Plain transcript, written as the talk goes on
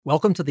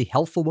Welcome to the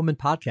Healthful Woman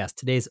Podcast.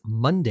 Today's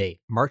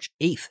Monday, March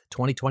 8th,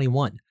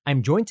 2021.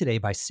 I'm joined today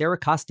by Sarah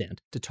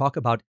Costand to talk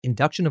about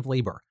induction of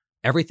labor,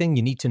 everything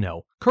you need to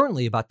know.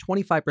 Currently, about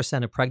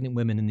 25% of pregnant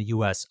women in the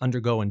U.S.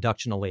 undergo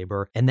induction of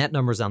labor, and that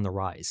number's on the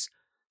rise.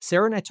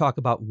 Sarah and I talk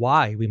about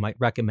why we might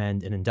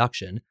recommend an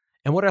induction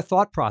and what our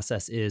thought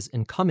process is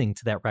in coming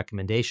to that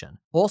recommendation.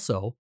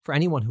 Also, for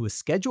anyone who is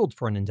scheduled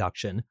for an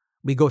induction,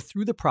 we go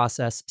through the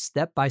process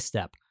step by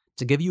step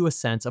to give you a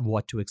sense of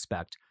what to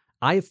expect.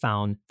 I have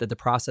found that the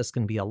process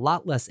can be a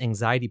lot less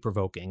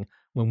anxiety-provoking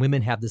when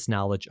women have this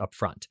knowledge up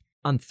front.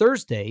 On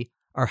Thursday,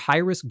 our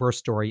high-risk birth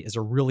story is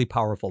a really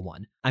powerful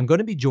one. I'm going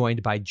to be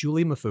joined by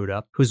Julie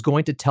Mafuda, who's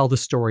going to tell the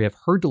story of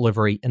her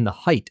delivery in the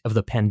height of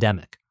the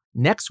pandemic.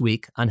 Next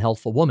week on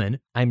Healthful Woman,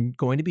 I'm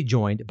going to be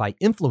joined by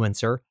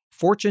influencer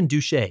Fortune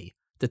Duche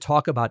to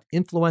talk about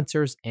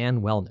influencers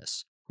and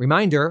wellness.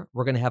 Reminder,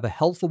 we're going to have a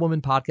Healthful Woman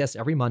podcast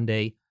every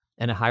Monday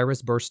and a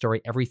high-risk birth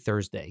story every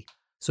Thursday.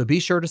 So be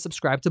sure to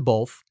subscribe to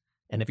both.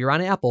 And if you're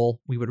on Apple,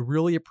 we would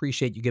really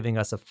appreciate you giving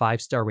us a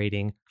 5-star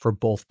rating for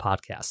both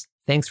podcasts.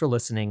 Thanks for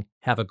listening.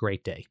 Have a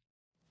great day.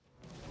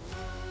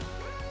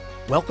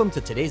 Welcome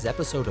to today's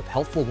episode of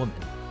Healthful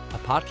Woman, a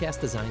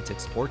podcast designed to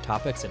explore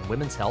topics in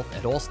women's health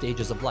at all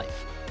stages of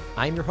life.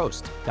 I'm your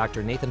host,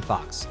 Dr. Nathan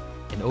Fox,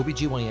 an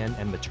OBGYN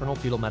and maternal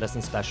fetal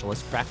medicine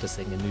specialist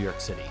practicing in New York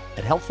City.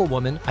 At Healthful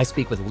Woman, I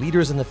speak with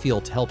leaders in the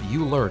field to help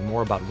you learn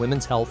more about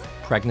women's health,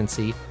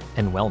 pregnancy,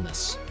 and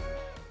wellness.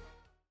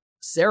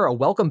 Sarah,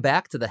 welcome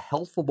back to the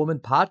Healthful Woman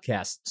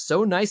Podcast.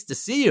 So nice to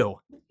see you.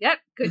 Yep,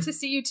 good to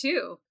see you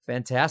too.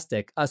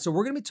 Fantastic. So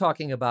we're going to be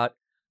talking about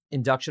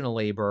induction of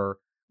labor,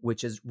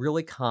 which is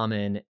really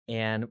common,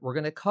 and we're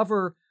going to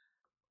cover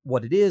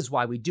what it is,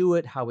 why we do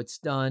it, how it's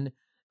done,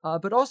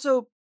 but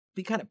also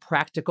be kind of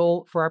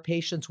practical for our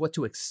patients, what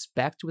to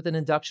expect with an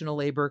induction of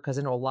labor, because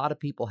I know a lot of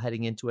people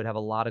heading into it have a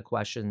lot of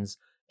questions,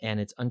 and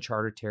it's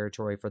uncharted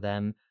territory for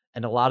them.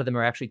 And a lot of them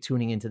are actually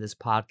tuning into this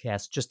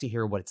podcast just to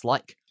hear what it's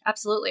like.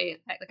 Absolutely.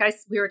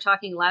 We were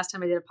talking last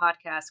time I did a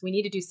podcast. We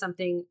need to do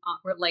something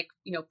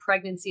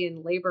pregnancy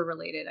and labor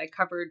related. I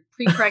covered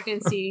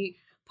pre-pregnancy,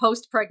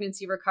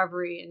 post-pregnancy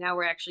recovery, and now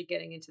we're actually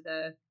getting into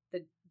the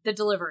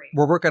delivery.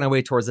 We're working our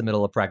way towards the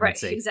middle of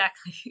pregnancy. Right,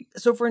 exactly.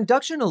 So for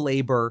induction of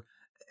labor,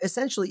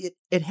 essentially,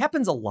 it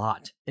happens a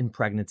lot in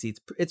pregnancy.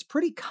 It's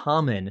pretty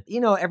common.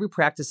 Every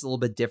practice is a little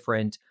bit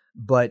different,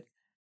 but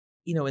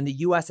in the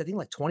US, I think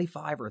like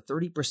 25 or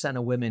 30%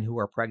 of women who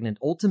are pregnant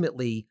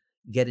ultimately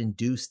get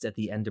induced at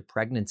the end of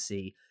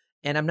pregnancy.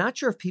 And I'm not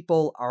sure if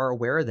people are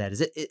aware of that.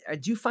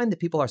 Do you find that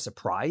people are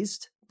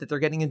surprised that they're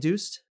getting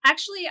induced?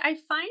 Actually, I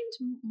find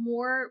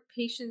more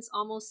patients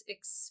almost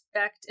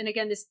expect, and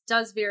again, this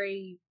does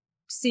vary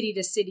city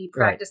to city,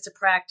 practice to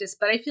practice,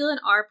 but I feel in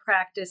our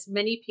practice,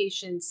 many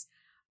patients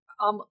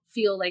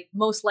feel like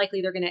most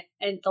likely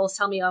they'll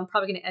tell me I'm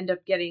probably going to end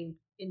up getting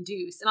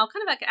induced. And I'll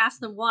kind of ask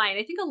them why. And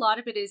I think a lot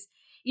of it is,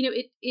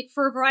 it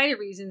for a variety of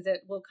reasons that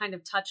we'll kind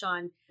of touch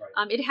on.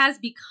 Right. It has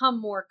become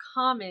more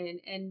common.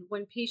 And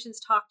when patients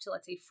talk to,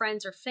 let's say,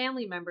 friends or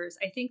family members,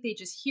 I think they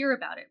just hear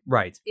about it.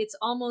 Right. It's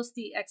almost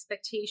the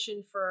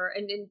expectation for,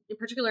 and in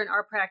particular in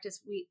our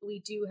practice,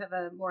 we do have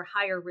a more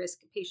higher risk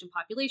patient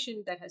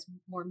population that has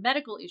more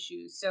medical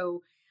issues.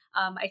 So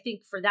I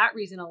think for that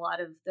reason, a lot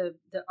of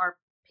our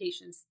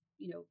patients,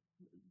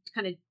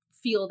 kind of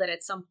feel that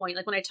at some point,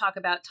 like when I talk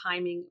about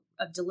timing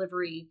of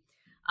delivery,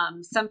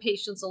 some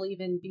patients will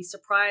even be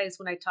surprised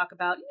when I talk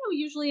about,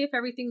 usually if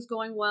everything's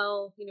going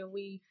well,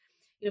 we,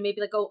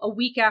 maybe like a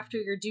week after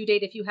your due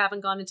date, if you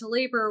haven't gone into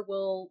labor,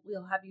 we'll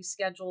have you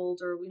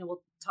scheduled, or,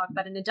 we'll talk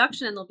about an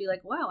induction, and they'll be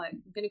like, wow,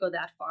 I'm going to go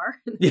that far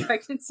in the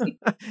pregnancy.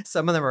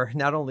 Some of them are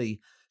not only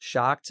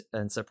shocked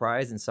and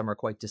surprised, and some are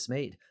quite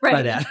dismayed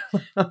by that.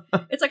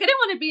 It's like, I didn't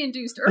want to be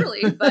induced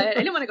early, but I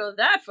didn't want to go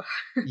that far.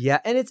 Yeah.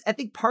 And I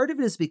think part of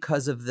it is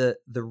because of the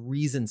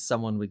reason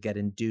someone would get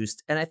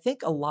induced. And I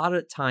think a lot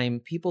of the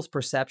time people's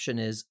perception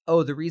is,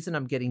 oh, the reason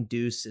I'm getting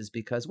induced is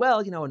because, well,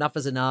 enough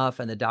is enough.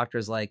 And the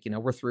doctor's like,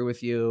 we're through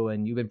with you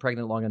and you've been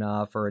pregnant long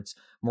enough, or it's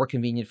more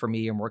convenient for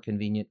me or more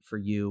convenient for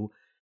you.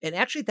 And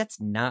actually,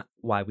 that's not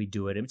why we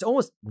do it. It's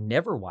almost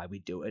never why we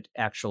do it,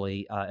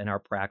 actually, in our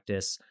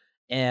practice.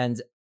 And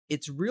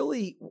it's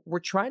really, we're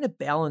trying to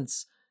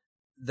balance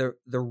the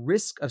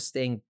risk of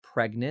staying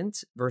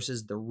pregnant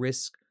versus the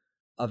risk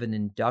of an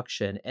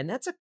induction. And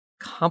that's a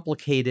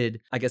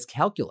complicated,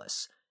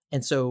 calculus.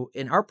 And so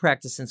in our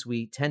practice, since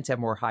we tend to have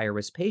more higher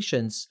risk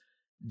patients,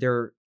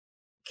 there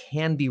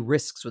can be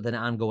risks with an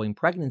ongoing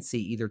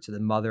pregnancy, either to the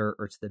mother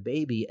or to the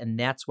baby. And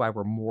that's why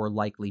we're more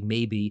likely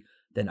maybe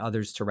than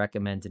others to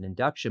recommend an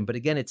induction. But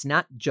again, it's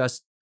not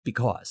just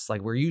because,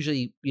 like, we're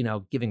usually,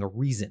 giving a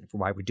reason for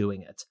why we're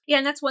doing it. Yeah.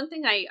 And that's one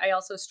thing I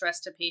also stress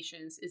to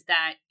patients is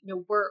that,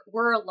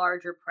 we're a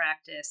larger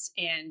practice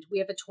and we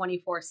have a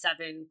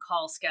 24/7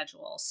 call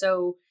schedule.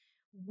 So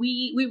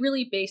we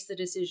really base the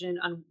decision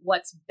on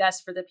what's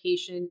best for the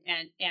patient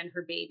and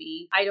her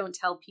baby. I don't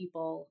tell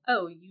people,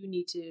 oh, you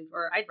need to,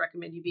 or I'd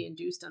recommend you be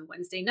induced on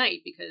Wednesday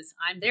night because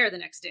I'm there the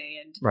next day.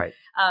 And Right.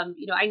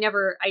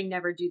 I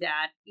never do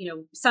that.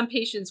 Some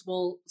patients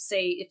will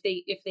say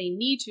if they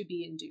need to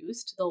be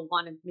induced, they'll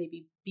want to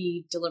maybe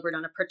be delivered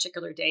on a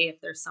particular day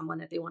if there's someone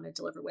that they want to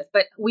deliver with.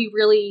 But we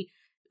really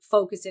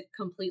focus it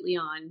completely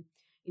on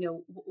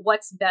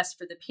what's best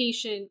for the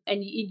patient.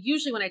 And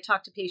usually when I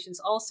talk to patients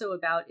also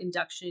about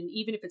induction,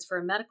 even if it's for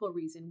a medical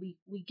reason,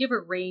 we give a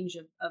range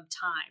of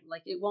time.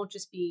 Like it won't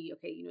just be,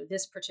 okay,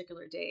 this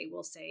particular day.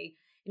 We'll say,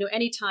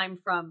 anytime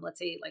from, let's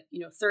say,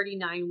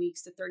 39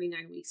 weeks to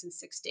 39 weeks and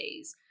 6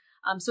 days.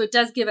 So it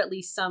does give at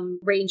least some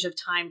range of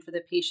time for the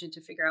patient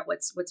to figure out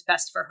what's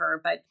best for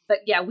her. But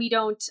yeah,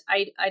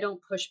 I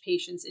don't push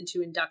patients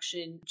into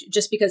induction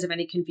just because of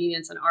any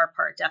convenience on our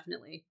part,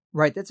 definitely.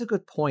 Right. That's a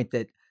good point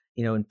that,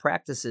 in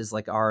practices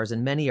like ours,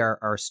 and many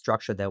are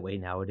structured that way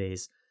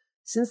nowadays,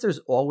 since there's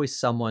always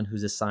someone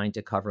who's assigned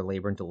to cover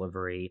labor and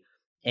delivery,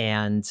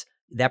 and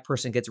that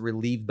person gets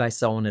relieved by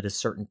someone at a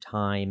certain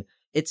time,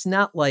 it's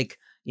not like,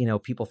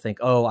 people think,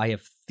 oh, I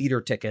have theater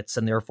tickets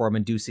and therefore I'm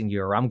inducing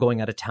you, or I'm going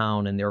out of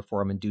town and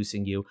therefore I'm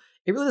inducing you.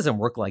 It really doesn't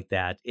work like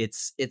that.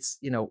 It's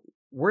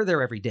we're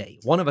there every day.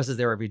 One of us is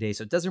there every day.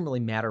 So it doesn't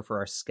really matter for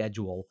our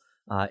schedule.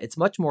 It's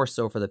much more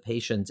so for the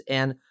patient.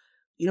 And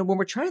when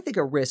we're trying to think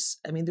of risks,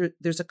 I mean,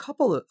 there's a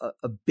couple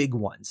of big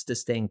ones to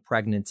staying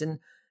pregnant. And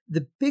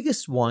the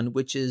biggest one,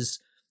 which is,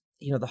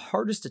 the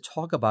hardest to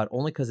talk about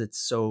only because it's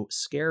so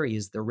scary,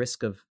 is the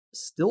risk of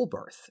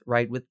stillbirth,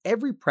 right? With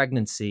every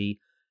pregnancy,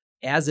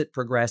 as it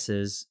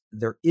progresses,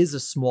 there is a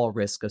small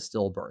risk of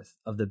stillbirth,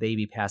 of the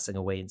baby passing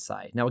away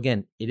inside. Now,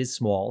 again, it is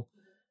small,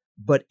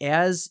 but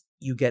as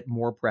you get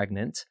more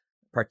pregnant,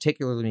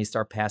 particularly when you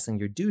start passing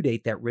your due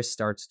date, that risk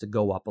starts to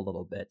go up a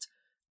little bit.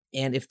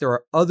 And if there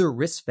are other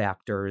risk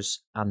factors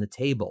on the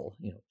table,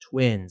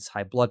 twins,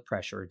 high blood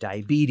pressure,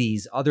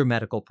 diabetes, other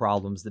medical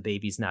problems, the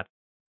baby's not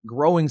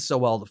growing so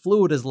well, the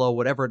fluid is low,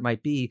 whatever it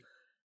might be,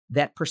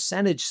 that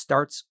percentage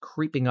starts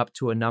creeping up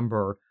to a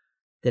number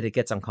that it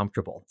gets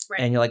uncomfortable. Right.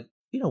 And you're like,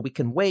 we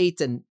can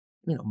wait and,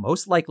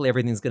 most likely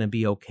everything's going to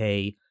be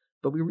okay.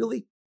 But we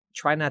really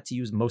try not to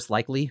use most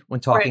likely when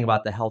talking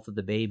about the health of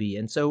the baby.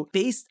 And so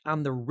based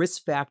on the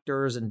risk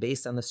factors and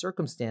based on the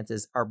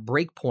circumstances, our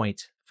break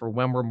point for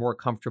when we're more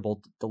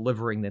comfortable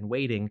delivering than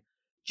waiting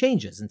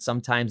changes. And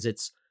sometimes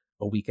it's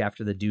a week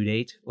after the due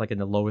date, like in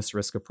the lowest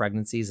risk of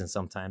pregnancies. And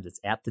sometimes it's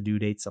at the due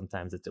date.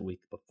 Sometimes it's a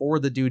week before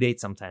the due date.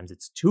 Sometimes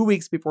it's 2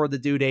 weeks before the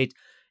due date.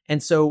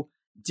 And so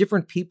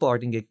different people are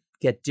going to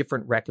get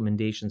different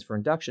recommendations for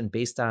induction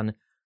based on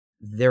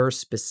their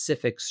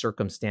specific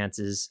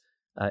circumstances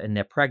in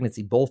their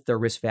pregnancy, both their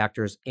risk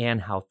factors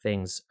and how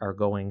things are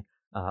going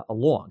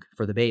along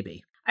for the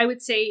baby. I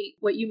would say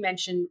what you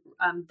mentioned,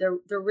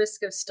 the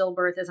risk of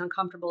stillbirth, as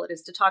uncomfortable it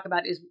is to talk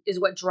about, is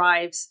what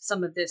drives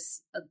some of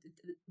this,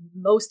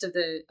 most of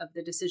the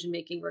decision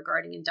making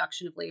regarding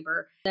induction of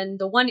labor. And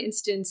the one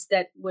instance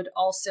that would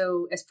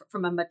also, as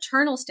from a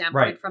maternal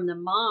standpoint, from the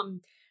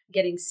mom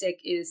getting sick,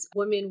 is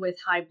women with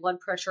high blood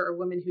pressure or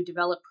women who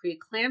develop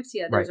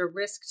preeclampsia. There's a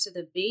risk to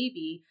the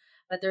baby,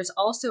 but there's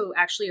also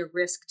actually a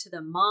risk to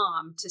the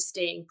mom to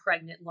staying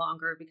pregnant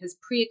longer, because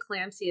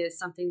preeclampsia is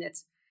something that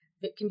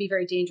can be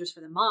very dangerous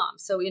for the mom.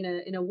 So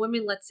in a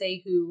woman, let's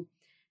say, who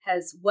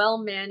has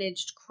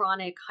well-managed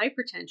chronic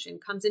hypertension,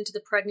 comes into the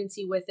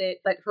pregnancy with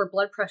it, but her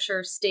blood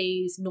pressure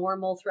stays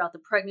normal throughout the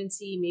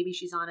pregnancy. Maybe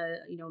she's on a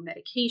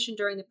medication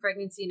during the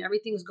pregnancy and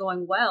everything's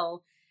going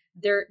well.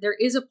 There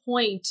is a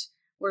point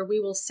where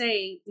we will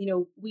say,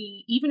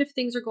 we, even if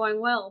things are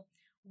going well,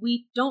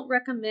 we don't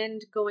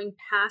recommend going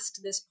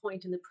past this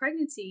point in the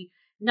pregnancy,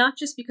 not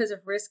just because of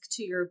risk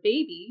to your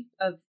baby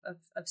of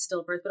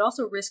stillbirth, but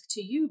also risk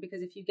to you,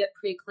 because if you get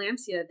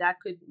preeclampsia, that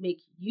could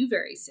make you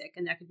very sick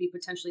and that could be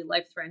potentially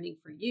life-threatening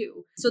for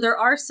you. So there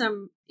are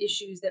some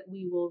issues that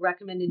we will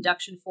recommend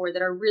induction for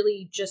that are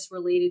really just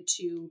related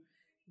to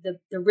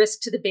the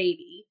risk to the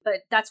baby.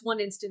 But that's one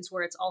instance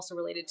where it's also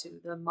related to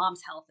the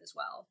mom's health as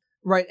well.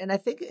 Right. And I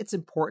think it's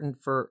important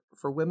for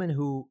women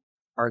who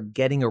are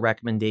getting a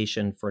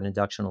recommendation for an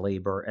induction of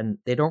labor and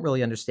they don't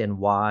really understand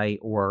why,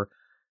 or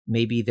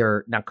maybe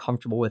they're not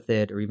comfortable with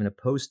it or even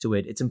opposed to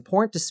it. It's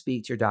important to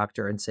speak to your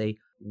doctor and say,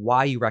 why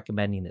are you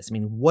recommending this? I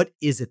mean, what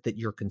is it that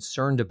you're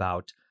concerned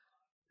about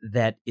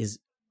that is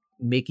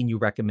making you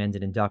recommend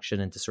an induction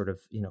and to sort of,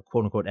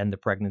 quote unquote, end the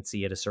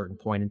pregnancy at a certain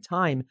point in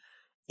time?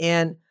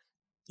 And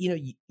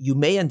you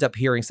may end up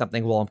hearing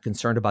something, well, I'm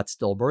concerned about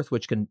stillbirth,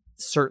 which can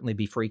certainly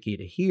be freaky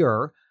to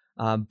hear.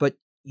 But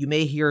you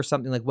may hear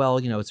something like, well,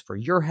 it's for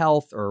your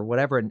health or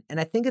whatever. And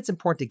I think it's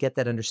important to get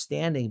that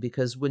understanding,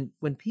 because when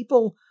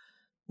people,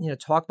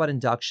 talk about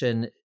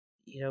induction,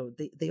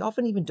 they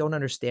often even don't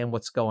understand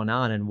what's going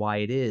on and why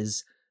it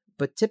is.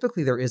 But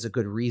typically there is a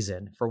good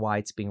reason for why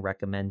it's being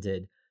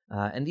recommended.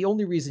 And the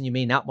only reason you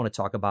may not want to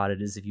talk about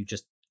it is if you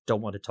just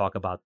don't want to talk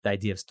about the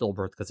idea of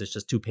stillbirth because it's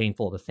just too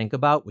painful to think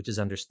about, which is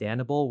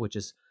understandable, which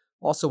is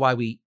also why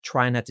we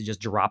try not to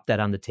just drop that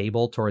on the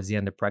table towards the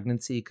end of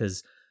pregnancy,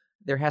 because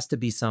there has to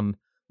be some,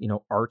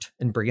 art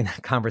in bringing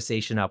that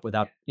conversation up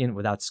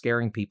without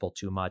scaring people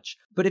too much.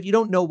 But if you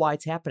don't know why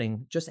it's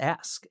happening, just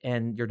ask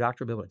and your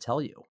doctor will be able to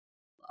tell you.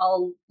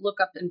 I'll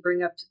look up and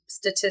bring up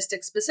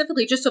statistics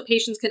specifically just so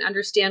patients can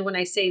understand when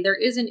I say there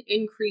is an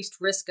increased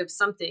risk of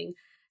something.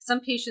 Some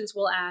patients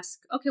will ask,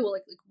 okay, well,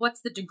 like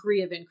what's the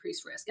degree of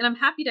increased risk? And I'm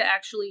happy to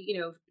actually,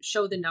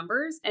 show the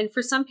numbers. And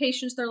for some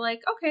patients, they're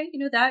like, okay,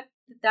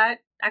 that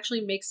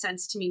actually makes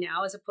sense to me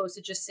now, as opposed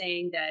to just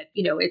saying that,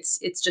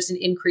 it's just an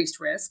increased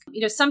risk.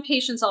 Some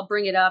patients, I'll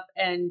bring it up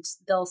and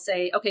they'll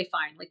say, okay,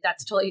 fine. Like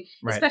that's totally,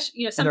 right.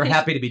 Especially, some and they're patients,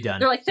 happy to be done.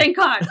 They're like, thank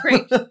God,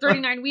 great.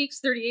 39 weeks,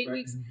 38 right.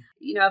 weeks,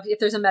 if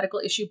there's a medical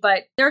issue.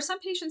 But there are some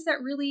patients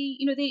that really,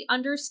 they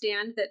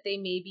understand that they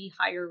may be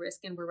higher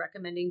risk and we're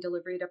recommending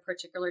delivery at a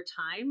particular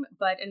time.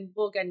 And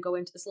we'll again go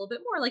into this a little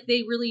bit more, like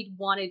they really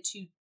wanted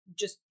to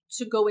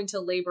go into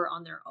labor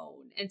on their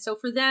own. And so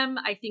for them,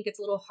 I think it's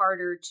a little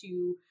harder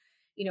to,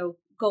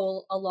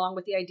 go along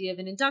with the idea of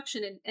an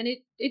induction. And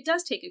it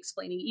does take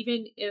explaining,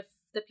 even if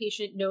the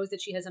patient knows that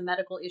she has a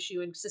medical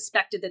issue and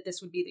suspected that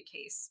this would be the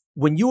case.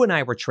 When you and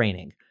I were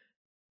training,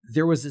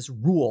 there was this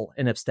rule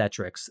in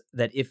obstetrics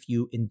that if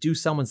you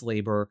induce someone's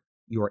labor,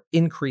 you are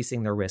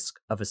increasing their risk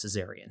of a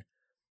cesarean.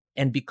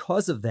 And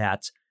because of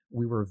that,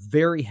 we were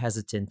very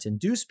hesitant to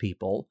induce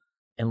people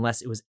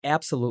unless it was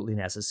absolutely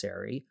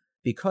necessary,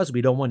 because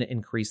we don't want to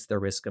increase the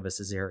risk of a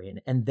cesarean.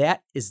 And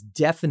that is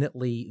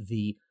definitely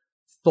the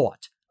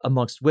thought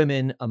amongst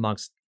women,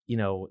 amongst,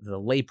 the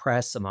lay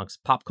press,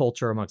 amongst pop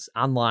culture, amongst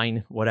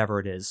online, whatever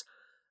it is.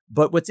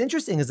 But what's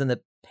interesting is in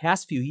the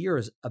past few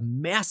years, a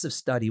massive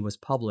study was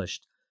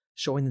published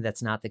showing that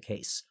that's not the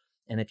case.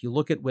 And if you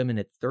look at women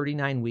at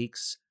 39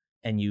 weeks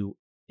and you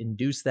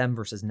induce them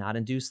versus not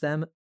induce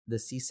them, the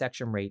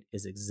C-section rate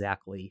is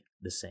exactly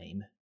the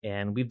same.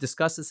 And we've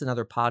discussed this in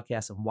other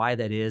podcasts and why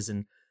that is.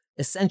 And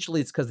essentially,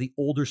 it's because the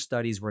older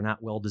studies were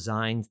not well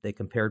designed. They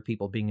compared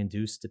people being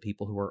induced to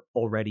people who were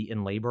already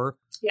in labor,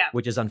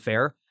 which is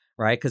unfair,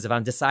 right? Because if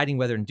I'm deciding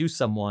whether to induce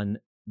someone,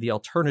 the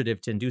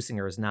alternative to inducing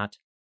her is not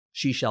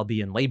she shall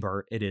be in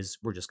labor. It is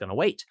we're just going to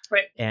wait.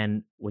 Right.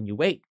 And when you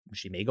wait,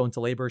 she may go into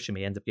labor. She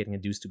may end up getting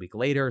induced a week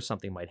later.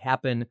 Something might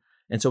happen.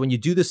 And so when you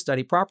do this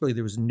study properly,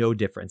 there was no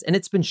difference. And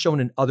it's been shown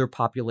in other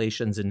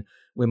populations, in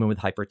women with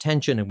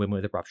hypertension and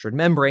women with ruptured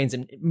membranes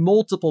and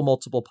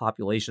multiple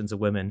populations of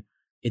women.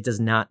 It does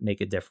not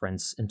make a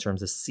difference in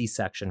terms of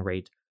C-section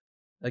rate.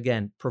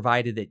 Again,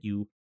 provided that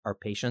you are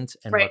patient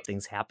and let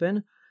things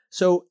happen.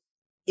 So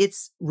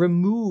it's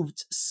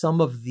removed some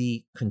of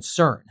the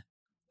concern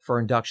for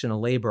induction of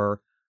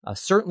labor,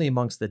 certainly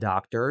amongst the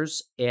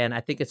doctors. And I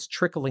think it's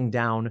trickling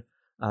down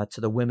to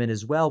the women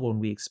as well when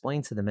we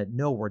explain to them that,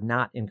 no, we're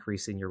not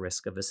increasing your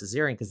risk of a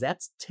cesarean, because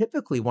that's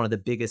typically one of the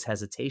biggest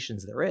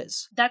hesitations there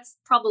is. That's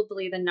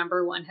probably the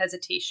number one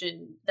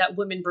hesitation that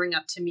women bring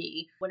up to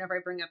me whenever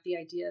I bring up the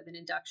idea of an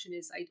induction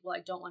is, I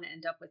don't want to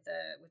end up with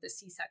a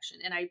C-section.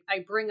 And I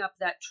bring up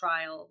that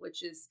trial,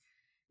 which is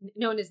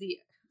known as the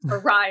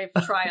ARRIVE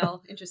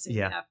trial, interestingly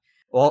enough.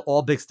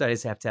 All big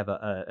studies have to have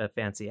a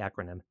fancy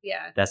acronym.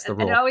 Yeah. That's the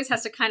rule. And it always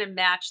has to kind of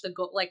match the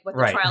goal, like what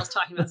the trial's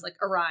talking about. It's like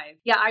ARRIVE.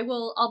 Yeah,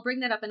 I'll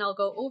bring that up and I'll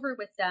go over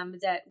with them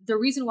that the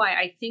reason why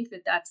I think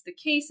that that's the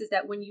case is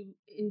that when you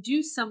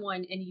induce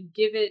someone and you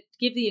give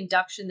the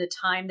induction the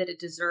time that it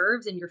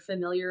deserves, and you're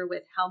familiar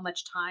with how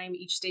much time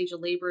each stage of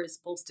labor is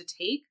supposed to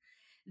take,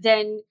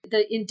 then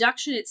the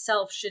induction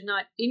itself should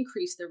not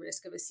increase the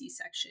risk of a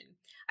C-section.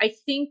 I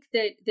think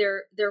that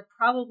they're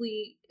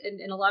probably,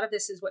 and a lot of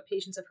this is what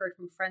patients have heard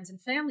from friends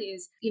and family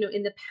is,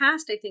 in the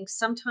past, I think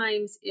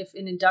sometimes if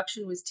an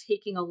induction was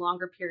taking a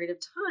longer period of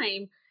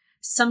time,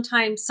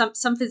 sometimes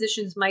some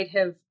physicians might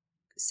have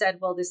said,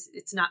 well,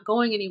 it's not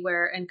going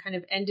anywhere, and kind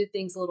of ended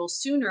things a little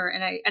sooner.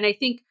 And I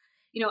think,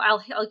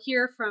 I'll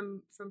hear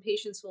from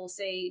patients who will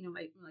say,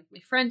 my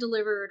friend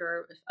delivered,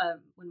 or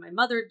when my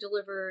mother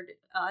delivered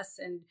us,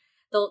 and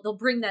they'll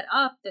bring that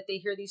up, that they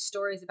hear these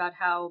stories about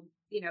how,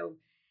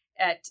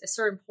 at a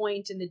certain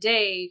point in the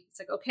day, it's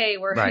like, okay,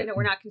 we're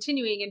not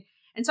continuing.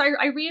 And so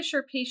I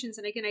reassure patients.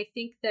 And again, I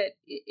think that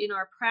in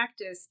our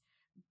practice,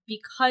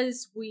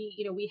 because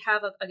we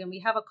have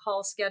a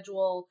call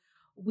schedule,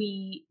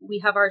 we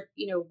have our,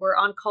 we're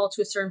on call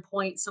to a certain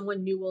point,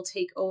 someone new will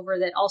take over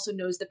that also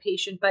knows the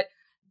patient, but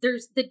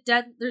there's the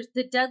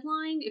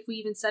deadline. If we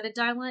even set a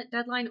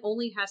deadline,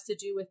 only has to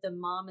do with the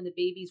mom and the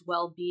baby's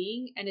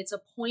well-being. And it's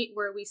a point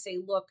where we say,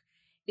 look,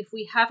 if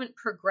we haven't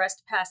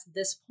progressed past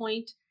this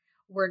point,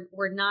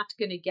 we're not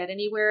going to get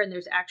anywhere, and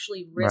there's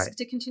actually risk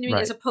to continuing,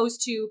 as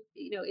opposed to,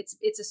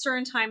 it's a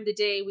certain time of the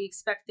day, we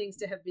expect things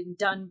to have been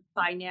done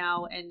by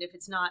now, and if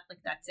it's not, like,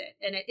 that's it.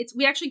 And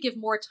we actually give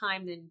more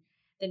time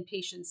than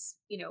patients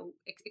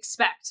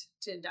expect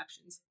to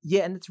inductions.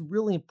 Yeah, and it's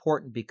really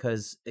important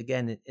because,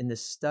 again, in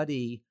this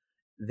study,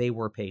 they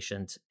were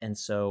patient, and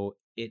so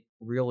it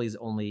really is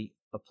only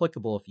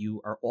applicable if you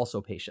are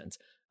also patient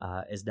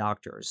as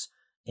doctors.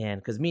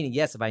 And because meaning,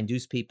 yes, if I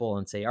induce people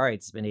and say, all right,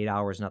 it's been 8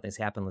 hours, nothing's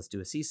happened, let's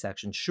do a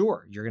C-section.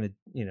 Sure, you're going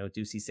to,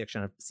 do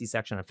C-section on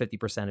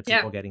 50% of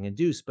people getting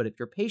induced. But if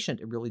you're patient,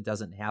 it really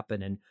doesn't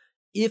happen. And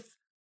if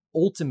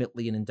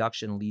ultimately an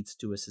induction leads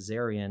to a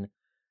cesarean,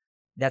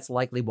 that's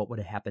likely what would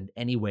have happened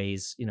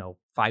anyways,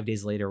 5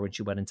 days later when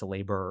she went into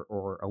labor,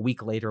 or a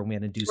week later when we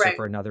had to induce her Right.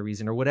 for another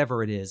reason, or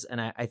whatever it is. And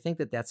I think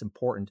that that's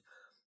important.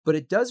 But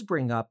it does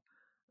bring up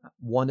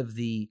one of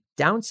the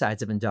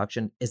downsides of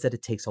induction is that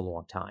it takes a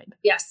long time.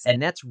 Yes.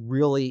 And that's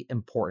really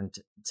important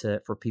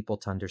for people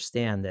to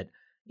understand that,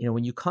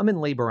 when you come in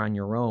labor on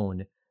your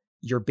own,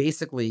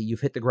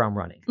 you've hit the ground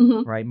running,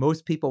 Mhm. right?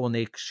 Most people, when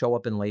they show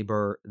up in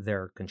labor,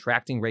 they're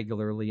contracting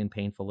regularly and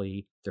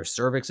painfully. Their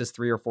cervix is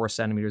 3 or 4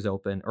 centimeters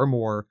open or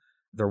more.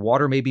 Their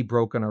water may be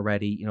broken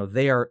already.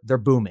 They're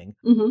booming.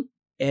 Mhm.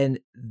 And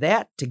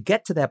that, to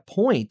get to that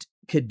point,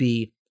 could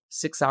be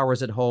 6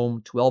 hours at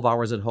home, 12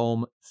 hours at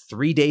home,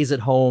 3 days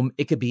at home.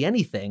 It could be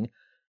anything.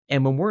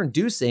 And when we're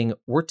inducing,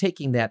 we're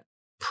taking that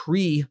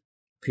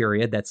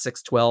pre-period, that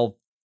 6, 12,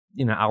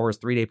 hours,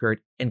 3-day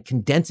period, and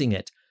condensing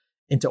it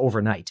into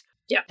overnight.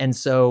 Yeah. And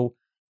so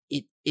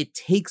it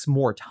takes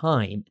more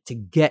time to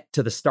get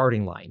to the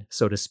starting line,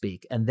 so to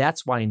speak. And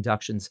that's why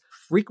inductions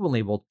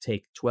frequently will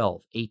take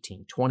 12,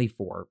 18,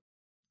 24,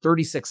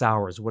 36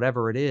 hours,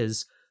 whatever it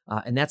is.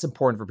 And that's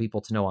important for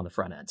people to know on the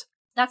front end.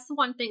 That's the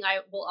one thing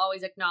I will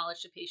always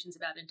acknowledge to patients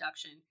about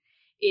induction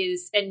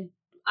is, and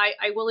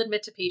I will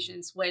admit to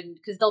patients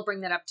because they'll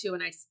bring that up too.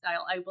 And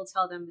I will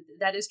tell them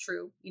that is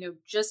true.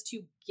 Just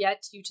to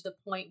get you to the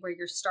point where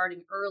you're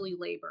starting early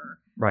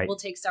labor Right. will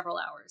take several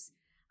hours.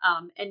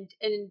 And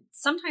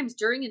sometimes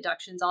during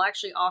inductions, I'll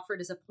actually offer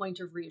it as a point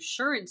of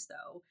reassurance,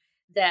 though,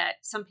 that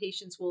some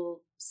patients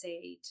will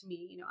say to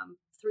me, I'm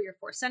 3 or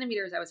 4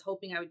 centimeters. I was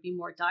hoping I would be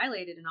more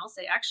dilated. And I'll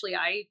say, actually,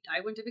 I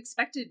wouldn't have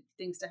expected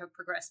things to have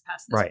progressed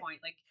past this Right.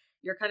 point. Like,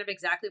 you're kind of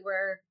exactly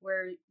where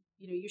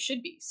you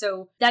should be.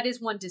 So that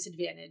is one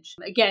disadvantage.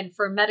 Again,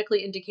 for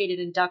medically indicated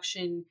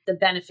induction, the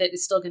benefit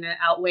is still going to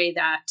outweigh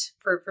that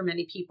for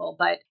many people.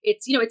 But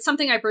it's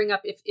something I bring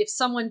up if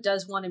someone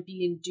does want to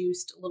be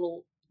induced a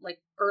little like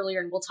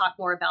earlier, and we'll talk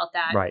more about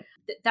that. Right.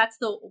 That's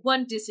the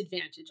one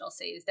disadvantage I'll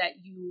say, is that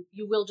you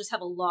will just have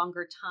a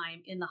longer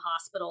time in the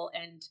hospital,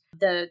 and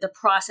the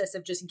process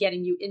of just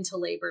getting you into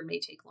labor may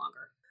take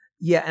longer.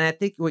 Yeah, and I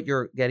think what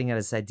you're getting at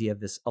is this idea of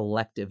this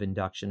elective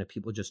induction, if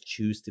people just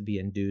choose to be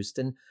induced.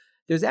 And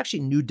there's actually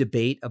new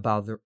debate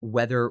about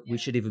whether we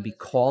should even be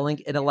calling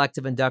it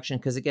elective induction.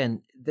 Because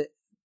again,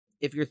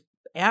 if you're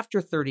after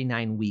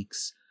 39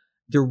 weeks,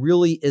 there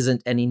really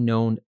isn't any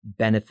known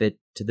benefit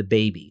to the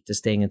baby to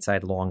staying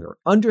inside longer.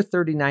 Under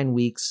 39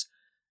 weeks,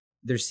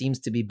 there seems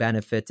to be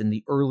benefit. And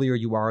the earlier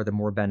you are, the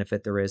more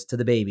benefit there is to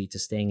the baby to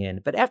staying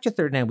in. But after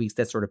 39 weeks,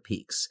 that sort of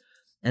peaks.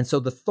 And so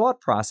the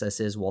thought process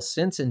is, well,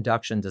 since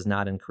induction does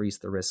not increase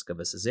the risk of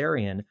a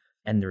cesarean,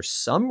 and there's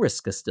some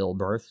risk of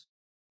stillbirth,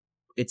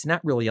 it's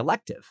not really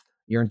elective.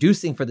 You're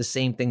inducing for the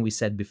same thing we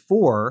said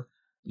before.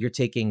 You're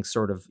taking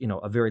sort of,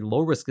 a very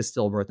low risk of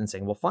stillbirth and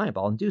saying, well, fine,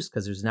 but I'll induce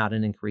because there's not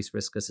an increased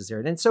risk of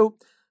cesarean. And so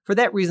for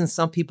that reason,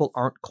 some people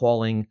aren't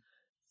calling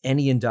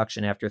any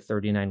induction after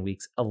 39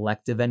 weeks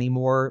elective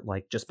anymore,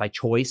 like just by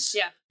choice,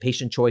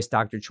 patient choice,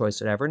 doctor choice,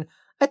 whatever. And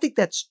I think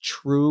that's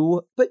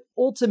true, but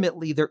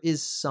ultimately there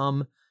is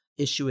some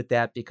issue with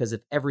that, because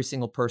if every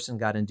single person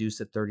got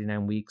induced at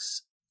 39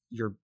 weeks,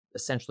 you're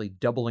essentially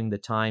doubling the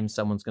time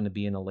someone's going to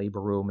be in a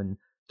labor room, and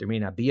there may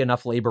not be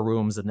enough labor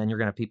rooms, and then you're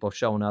going to have people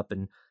showing up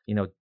and,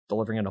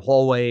 delivering in a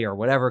hallway or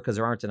whatever because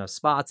there aren't enough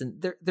spots.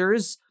 And there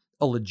is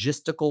a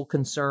logistical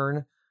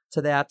concern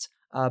to that.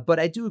 But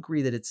I do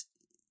agree that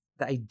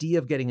the idea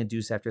of getting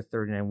induced after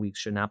 39 weeks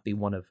should not be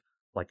one of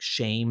like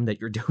shame that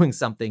you're doing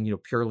something,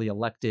 purely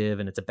elective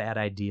and it's a bad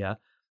idea.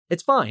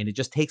 It's fine. It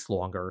just takes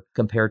longer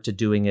compared to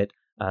doing it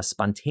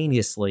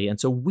spontaneously. And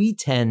so we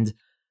tend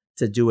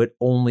to do it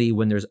only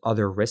when there's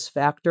other risk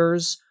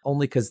factors,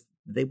 only because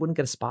they wouldn't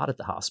get a spot at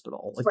the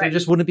hospital. Like there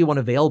just wouldn't be one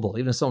available,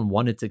 even if someone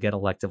wanted to get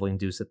electively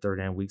induced at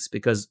 39 weeks,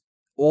 because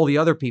all the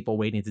other people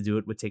waiting to do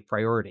it would take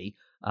priority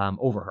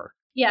over her.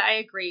 Yeah, I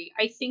agree.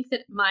 I think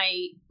that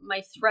my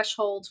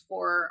threshold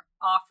for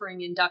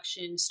offering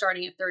induction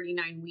starting at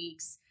 39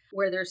 weeks,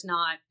 where there's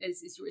not,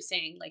 as you were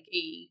saying, like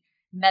a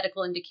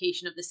medical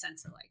indication of the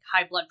sense of like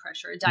high blood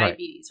pressure, or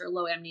diabetes, or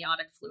low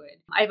amniotic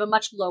fluid, I have a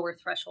much lower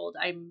threshold.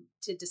 I'm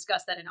to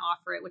discuss that and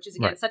offer it, which is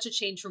again such a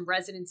change from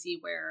residency,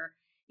 where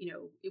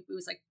it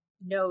was like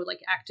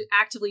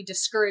actively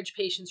discourage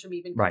patients from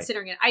even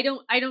considering it. I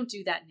don't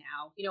do that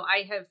now.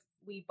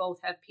 We both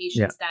have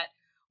patients that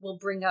will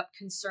bring up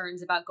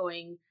concerns about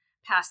going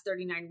past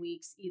 39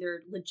 weeks,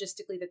 either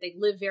logistically that they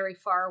live very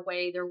far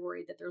away, they're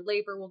worried that their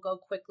labor will go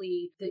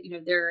quickly, that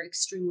they're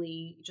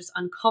extremely just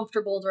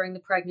uncomfortable during the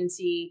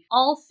pregnancy.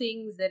 All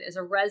things that as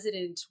a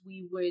resident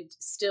we would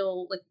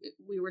still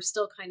we were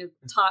still kind of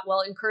taught, well,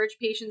 encourage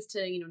patients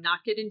to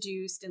not get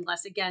induced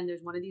unless again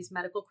there's one of these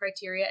medical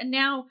criteria. And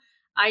now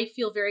I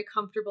feel very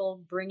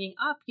comfortable bringing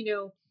up,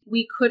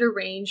 we could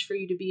arrange for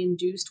you to be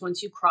induced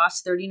once you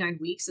cross 39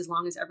 weeks, as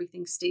long as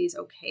everything stays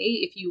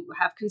okay. If you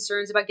have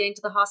concerns about getting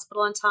to the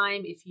hospital on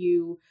time, if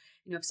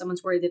if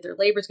someone's worried that their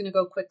labor is going to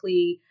go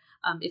quickly,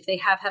 if they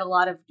have had a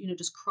lot of,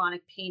 just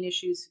chronic pain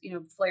issues,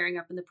 flaring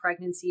up in the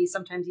pregnancy,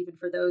 sometimes even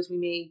for those, we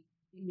may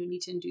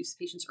need to induce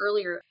patients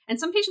earlier. And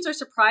some patients are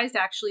surprised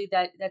actually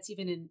that that's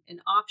even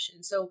an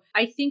option. So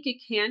I think it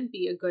can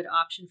be a good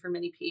option for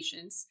many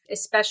patients,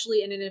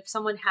 especially, and if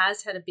someone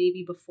has had a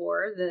baby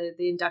before,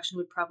 the induction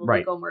would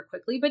probably go more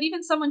quickly. But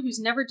even someone who's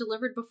never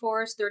delivered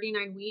before, is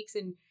 39 weeks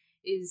and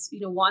is,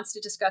 wants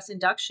to discuss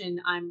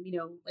induction, I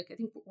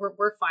think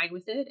we're fine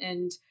with it.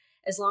 And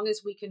as long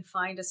as we can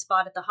find a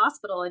spot at the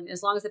hospital, and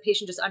as long as the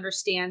patient just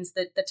understands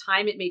that the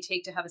time it may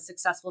take to have a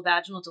successful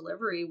vaginal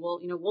delivery,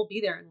 we'll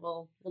be there and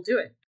we'll do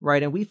it.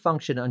 Right. And we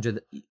function under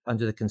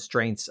the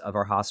constraints of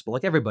our hospital,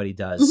 like everybody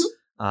does.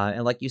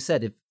 And like you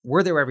said, if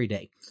we're there every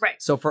day.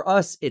 Right. So for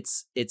us,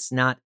 it's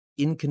not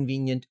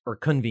inconvenient or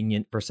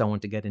convenient for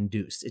someone to get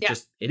induced.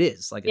 It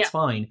is like, it's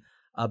fine.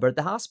 But at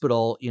the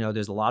hospital,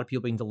 there's a lot of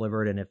people being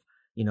delivered. And if,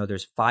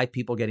 there's 5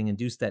 people getting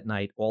induced that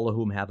night, all of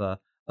whom have a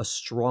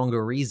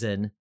stronger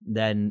reason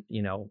than,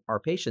 our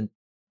patient,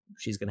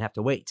 she's going to have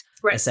to wait,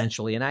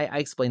 essentially. And I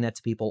explain that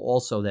to people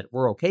also, that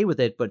we're okay with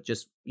it, but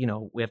just,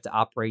 we have to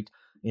operate,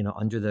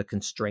 under the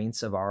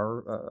constraints of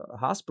our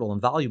hospital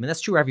and volume. And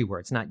that's true everywhere.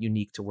 It's not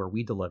unique to where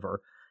we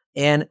deliver.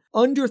 And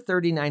under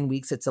 39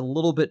 weeks, it's a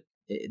little bit,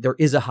 there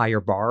is a higher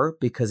bar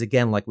because,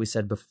 again, like we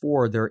said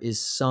before, there is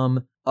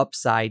some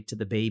upside to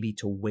the baby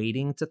to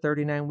waiting to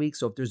 39 weeks.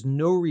 So if there's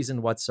no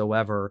reason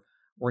whatsoever,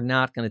 we're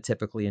not going to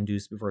typically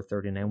induce before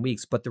 39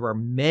 weeks, but there are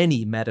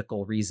many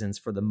medical reasons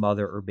for the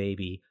mother or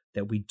baby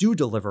that we do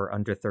deliver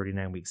under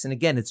 39 weeks. And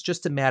again, it's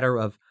just a matter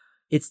of,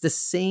 it's the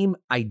same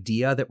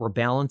idea that we're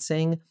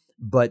balancing,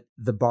 but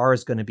the bar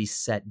is going to be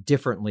set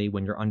differently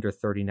when you're under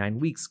 39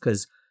 weeks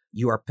because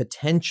you are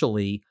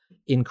potentially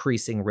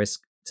increasing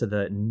risk to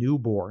the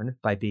newborn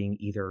by being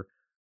either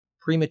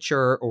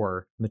premature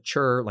or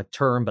mature, like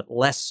term, but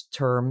less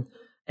term.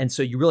 And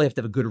so you really have to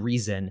have a good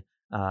reason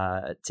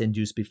to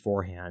induce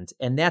beforehand.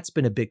 And that's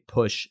been a big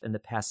push in the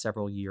past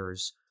several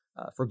years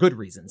for good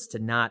reasons, to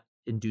not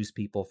induce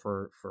people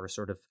for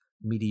sort of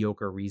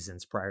mediocre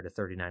reasons prior to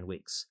 39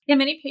 weeks. Yeah,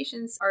 many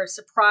patients are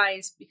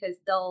surprised because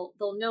they'll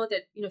know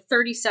that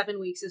 37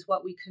 weeks is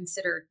what we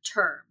consider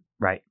term.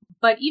 Right.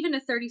 But even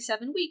at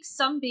 37 weeks,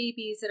 some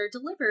babies that are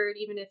delivered,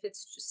 even if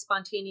it's just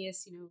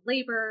spontaneous,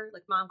 labor,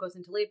 like mom goes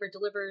into labor,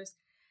 delivers,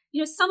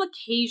 some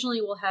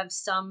occasionally will have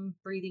some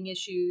breathing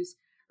issues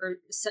or,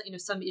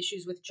 some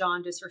issues with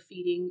jaundice or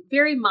feeding,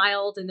 very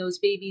mild. And those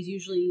babies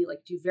usually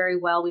do very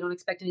well. We don't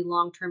expect any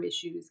long-term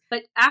issues.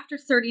 But after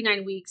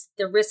 39 weeks,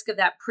 the risk of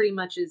that pretty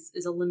much is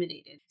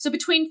eliminated. So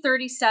between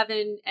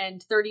 37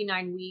 and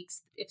 39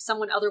 weeks, if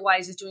someone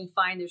otherwise is doing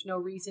fine, there's no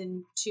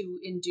reason to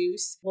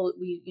induce. Well,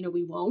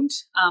 we won't.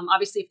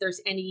 Obviously, if there's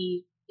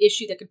any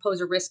issue that could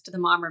pose a risk to the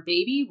mom or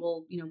baby,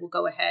 we'll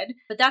go ahead.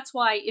 But that's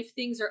why if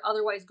things are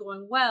otherwise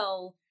going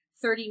well,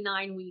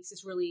 39 weeks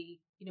is really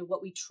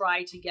what we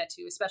try to get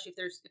to, especially if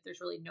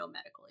there's really no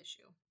medical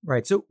issue.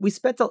 Right. So we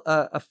spent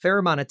a fair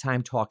amount of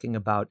time talking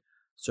about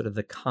sort of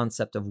the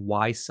concept of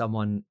why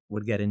someone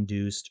would get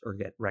induced or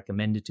get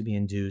recommended to be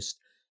induced,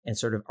 and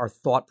sort of our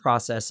thought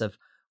process of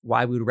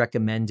why we would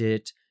recommend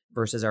it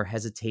versus our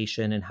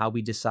hesitation and how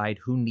we decide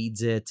who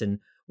needs it and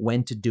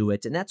when to do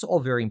it. And that's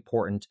all very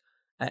important.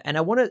 And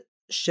I want to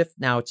shift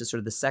now to sort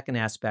of the second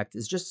aspect,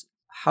 is just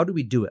how do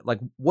we do it? Like,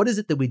 what is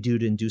it that we do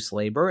to induce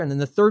labor? And then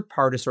the third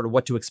part is sort of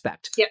what to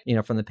expect,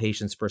 from the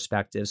patient's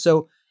perspective.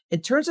 So in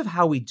terms of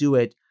how we do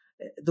it,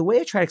 the way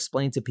I try to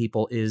explain to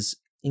people is,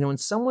 when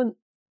someone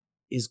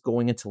is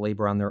going into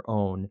labor on their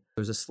own,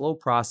 there's a slow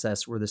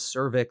process where the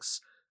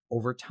cervix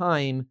over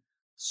time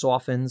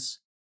softens,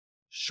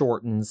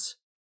 shortens,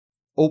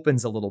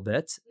 opens a little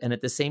bit. And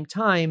at the same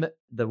time,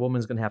 the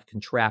woman's going to have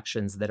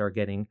contractions that are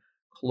getting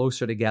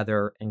closer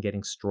together and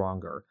getting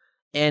stronger.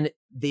 And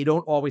they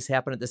don't always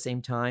happen at the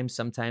same time.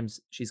 Sometimes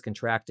she's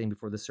contracting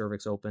before the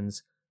cervix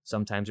opens.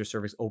 Sometimes her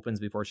cervix opens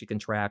before she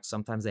contracts.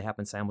 Sometimes they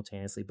happen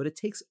simultaneously, but it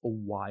takes a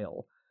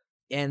while.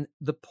 And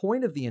the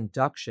point of the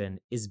induction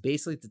is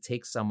basically to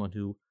take someone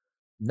who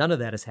none of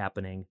that is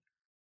happening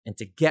and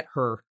to get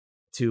her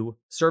to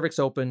cervix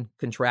open,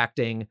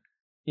 contracting,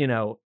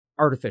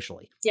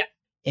 artificially. Yeah.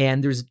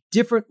 And there's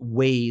different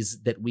ways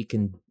that we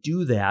can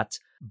do that,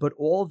 but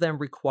all of them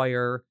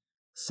require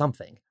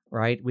something.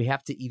 Right? We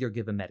have to either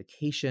give a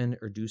medication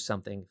or do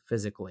something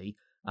physically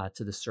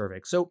to the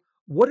cervix. So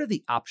what are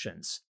the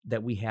options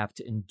that we have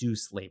to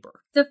induce labor?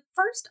 The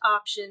first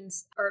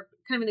options are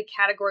kind of in the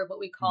category of what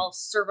we call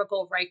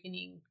cervical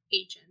ripening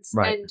agents.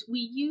 Right. And we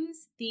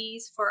use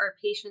these for our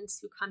patients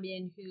who come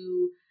in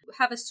who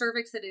have a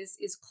cervix that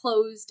is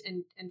closed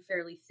and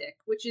fairly thick,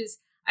 which is,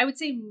 I would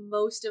say,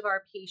 most of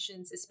our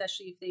patients,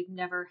 especially if they've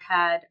never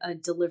had a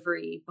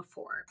delivery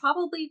before.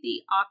 Probably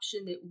the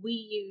option that we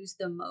use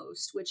the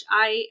most, which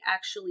I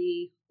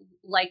actually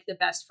like the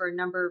best for a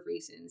number of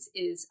reasons,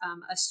 is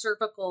a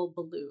cervical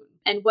balloon.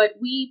 And what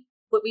we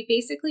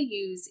basically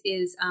use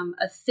is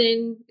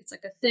it's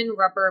like a thin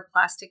rubber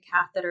plastic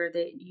catheter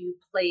that you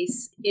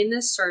place in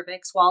the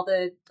cervix while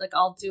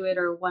I'll do it,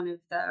 or one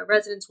of the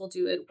residents will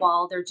do it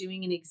while they're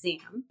doing an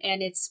exam.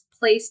 And it's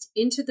placed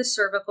into the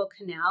cervical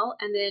canal.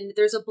 And then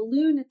there's a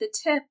balloon at the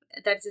tip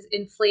that's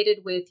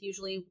inflated with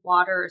usually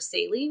water or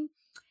saline.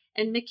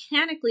 And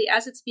mechanically,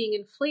 as it's being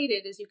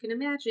inflated, as you can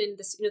imagine,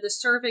 this, the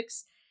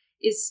cervix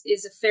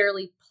is a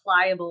fairly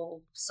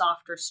pliable,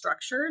 softer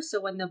structure.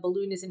 So when the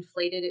balloon is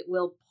inflated, it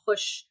will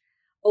push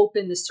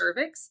open the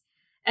cervix.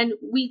 And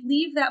we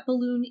leave that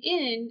balloon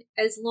in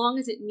as long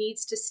as it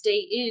needs to stay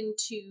in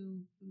to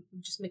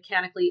just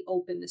mechanically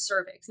open the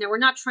cervix. Now, we're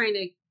not trying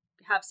to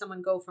have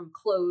someone go from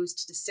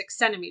closed to 6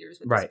 centimeters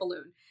with this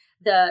balloon.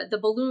 The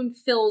balloon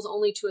fills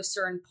only to a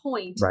certain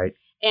point. Right.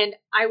 And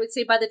I would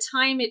say by the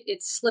time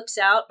it slips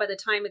out, by the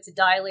time it's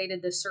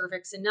dilated the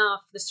cervix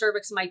enough, the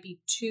cervix might be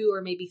 2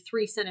 or maybe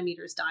 3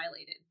 centimeters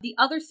dilated. The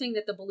other thing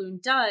that the balloon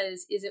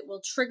does is it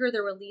will trigger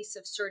the release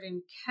of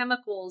certain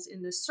chemicals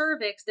in the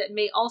cervix that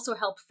may also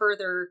help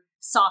further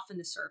soften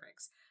the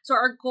cervix. So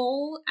our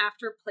goal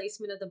after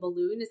placement of the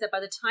balloon is that by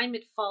the time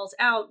it falls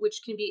out,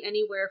 which can be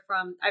anywhere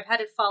from, I've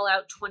had it fall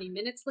out 20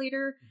 minutes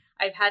later,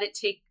 I've had it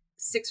take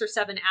 6 or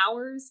 7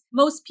 hours.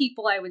 Most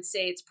people, I would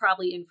say it's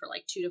probably in for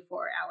like 2 to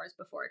 4 hours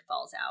before it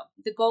falls out.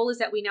 The goal is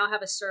that we now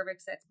have a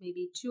cervix that's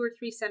maybe 2 or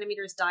 3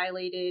 centimeters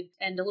dilated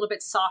and a little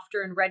bit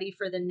softer and ready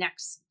for the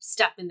next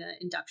step in the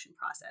induction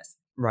process.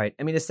 Right.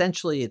 I mean,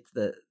 essentially, it's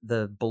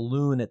the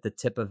balloon at the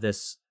tip of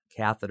this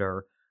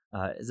catheter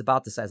is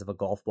about the size of a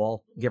golf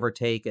ball, give or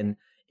take. And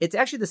it's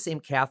actually the same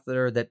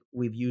catheter that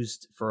we've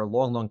used for a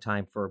long, long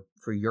time for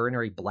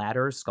urinary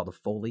bladders. It's called a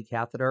Foley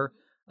catheter.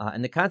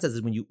 And the concept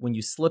is when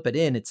you slip it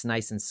in, it's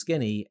nice and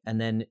skinny,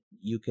 and then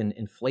you can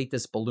inflate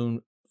this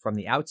balloon from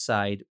the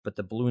outside, but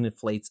the balloon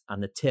inflates on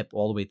the tip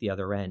all the way at the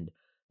other end.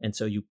 And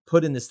so you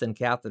put in this thin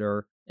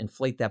catheter,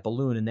 inflate that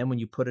balloon, and then when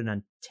you put it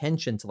on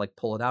tension to like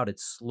pull it out,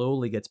 it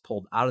slowly gets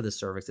pulled out of the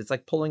cervix. It's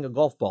like pulling a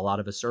golf ball out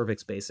of a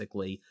cervix,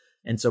 basically.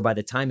 And so by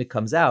the time it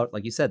comes out,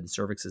 like you said, the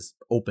cervix is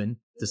open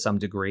to some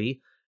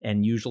degree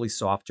and usually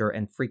softer,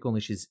 and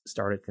frequently she's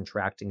started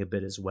contracting a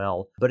bit as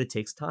well, but it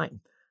takes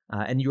time.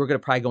 And you were going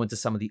to probably go into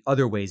some of the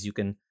other ways you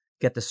can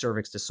get the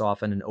cervix to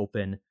soften and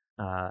open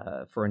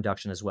for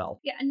induction as well.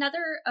 Yeah,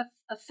 another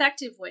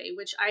effective way,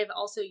 which I've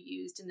also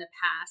used in the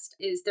past,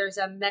 is there's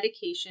a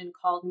medication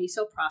called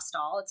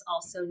misoprostol. It's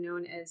also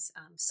known as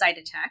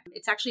Cytotec.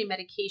 It's actually a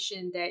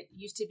medication that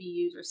used to be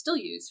used or still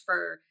used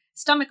for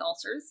stomach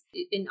ulcers,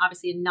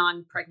 obviously in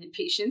non-pregnant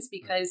patients,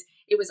 because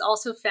it was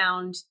also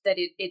found that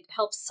it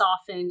helps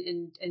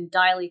soften and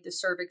dilate the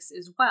cervix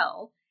as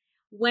well.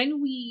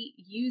 When we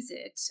use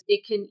it,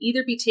 it can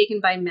either be taken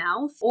by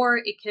mouth or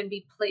it can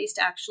be placed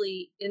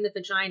actually in the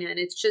vagina. And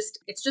it's just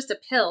a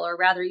pill, or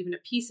rather even a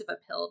piece of a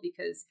pill,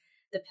 because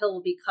the pill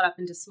will be cut up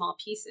into small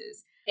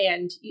pieces.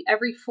 And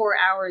every 4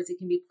 hours, it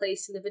can be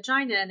placed in the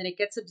vagina, and then it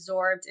gets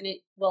absorbed, and it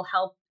will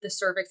help the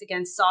cervix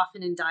again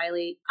soften and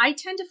dilate. I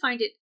tend to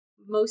find it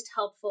most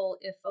helpful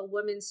if a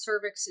woman's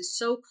cervix is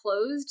so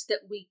closed that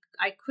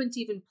I couldn't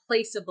even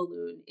place a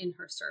balloon in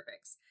her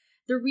cervix.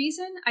 The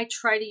reason I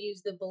try to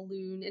use the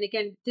balloon, and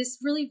again, this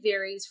really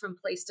varies from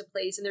place to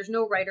place, and there's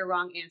no right or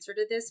wrong answer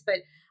to this, but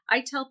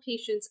I tell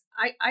patients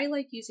I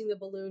like using the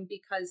balloon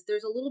because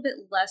there's a little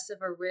bit less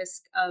of a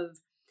risk of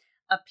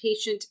a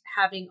patient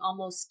having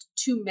almost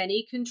too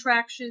many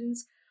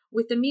contractions.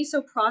 With the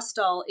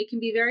misoprostol, it can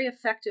be very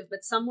effective,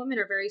 but some women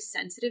are very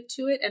sensitive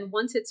to it, and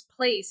once it's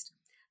placed,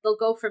 they'll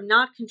go from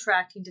not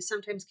contracting to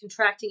sometimes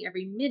contracting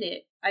every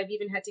minute. I've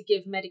even had to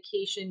give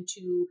medication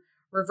to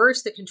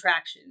reverse the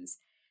contractions.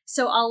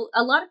 So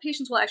a lot of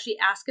patients will actually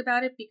ask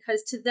about it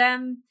because to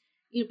them,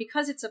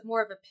 because it's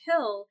more of a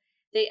pill,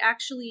 they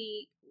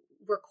actually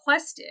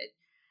request it.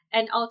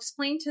 And I'll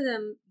explain to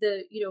them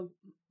the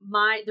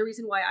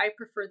reason why I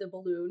prefer the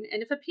balloon.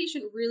 And if a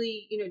patient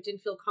really,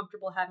 didn't feel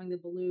comfortable having the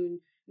balloon,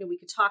 we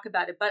could talk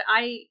about it. But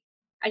I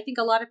think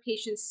a lot of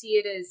patients see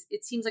it as,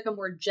 it seems like a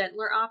more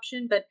gentler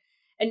option, but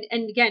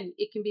and again,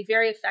 it can be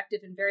very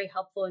effective and very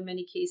helpful in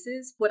many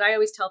cases. What I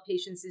always tell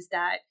patients is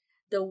that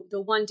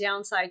the one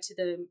downside to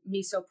the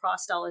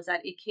misoprostol is that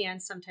it can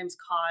sometimes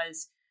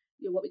cause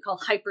what we call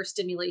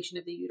hyperstimulation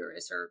of the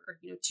uterus or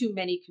too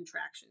many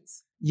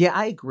contractions. Yeah,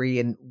 I agree.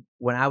 And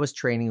when I was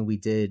training, we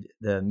did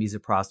the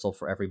misoprostol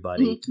for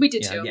everybody. Mm-hmm. We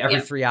did too.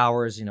 Every 3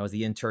 hours, as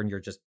the intern, you're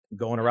just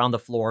going around the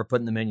floor,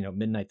 putting them in,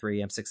 midnight, 3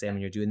 a.m., 6 a.m.,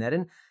 and you're doing that.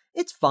 And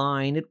it's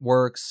fine. It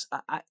works.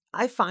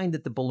 I find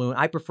that the balloon,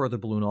 I prefer the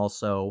balloon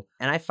also.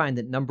 And I find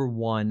that number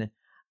one,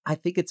 I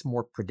think it's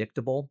more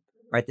predictable.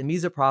 Right, the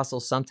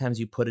misoprostol, sometimes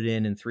you put it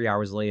in and 3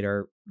 hours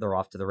later, they're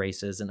off to the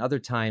races. And other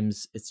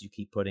times it's you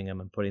keep putting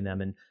them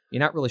and you're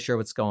not really sure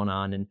what's going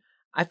on. And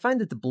I find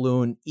that the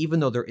balloon,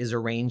 even though there is a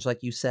range,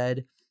 like you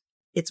said,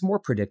 it's more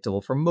predictable.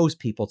 For most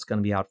people, it's going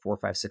to be out 4,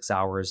 5, 6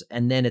 hours.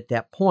 And then at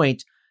that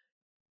point,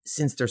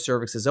 since their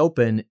cervix is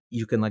open,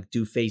 you can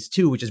do phase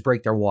 2, which is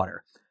break their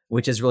water,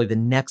 which is really the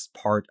next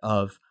part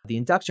of the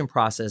induction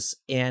process.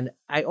 And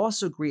I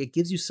also agree, it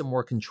gives you some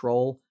more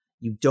control.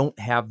 You don't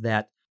have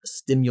that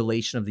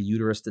stimulation of the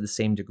uterus to the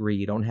same degree.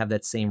 You don't have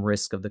that same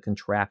risk of the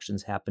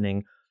contractions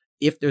happening.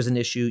 If there's an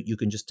issue, you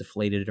can just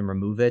deflate it and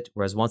remove it.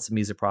 Whereas once the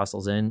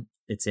misoprostol's in,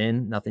 it's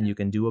in, nothing you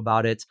can do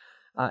about it.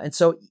 And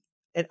so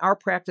in our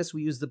practice,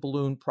 we use the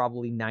balloon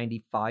probably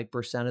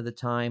 95% of the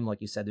time. Like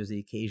you said, there's the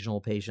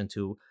occasional patient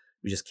who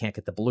we just can't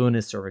get the balloon,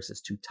 his cervix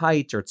is too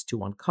tight or it's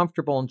too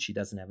uncomfortable and she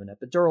doesn't have an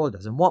epidural or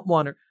doesn't want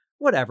one or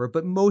whatever.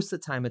 But most of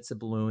the time it's a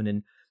balloon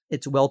and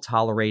it's well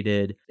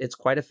tolerated. It's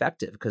quite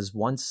effective because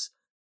once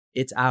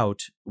it's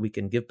out, we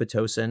can give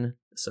Pitocin.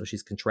 So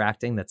she's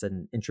contracting. That's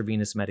an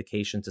intravenous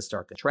medication to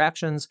start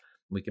contractions.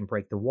 We can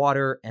break the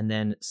water. And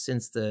then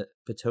since the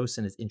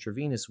Pitocin is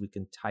intravenous, we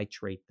can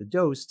titrate the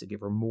dose to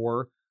give her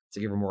more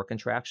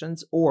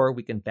contractions, or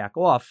we can back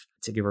off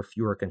to give her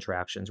fewer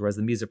contractions. Whereas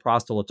the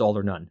misoprostol, it's all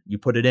or none. You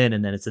put it in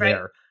and then it's Right.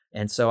 there.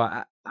 And so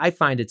I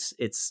find it's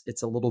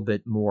a little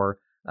bit more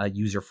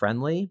user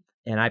friendly,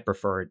 and I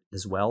prefer it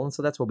as well. And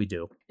so that's what we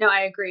do. No,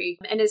 I agree.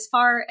 And as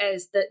far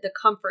as the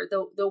comfort,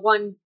 the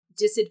one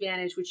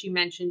disadvantage which you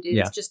mentioned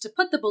is just to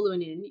put the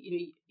balloon in.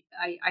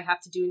 I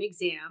have to do an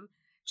exam,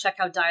 check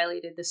how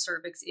dilated the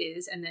cervix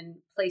is, and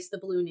then place the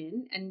balloon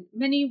in. And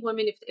many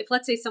women, if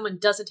let's say someone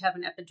doesn't have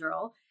an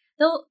epidural,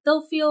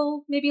 they'll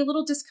feel maybe a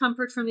little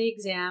discomfort from the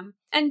exam,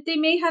 and they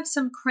may have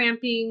some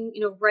cramping,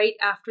 right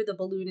after the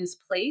balloon is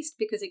placed,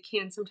 because it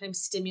can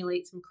sometimes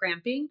stimulate some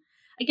cramping.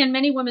 Again,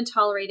 many women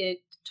tolerate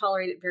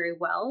it very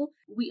well.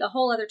 A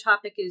whole other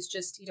topic is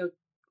just,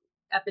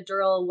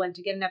 epidural, when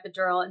to get an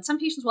epidural. And some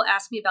patients will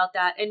ask me about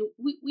that. And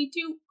we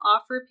do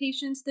offer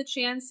patients the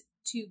chance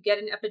to get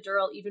an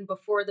epidural even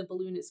before the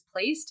balloon is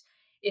placed,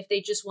 if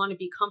they just want to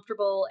be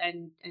comfortable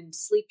and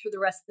sleep through the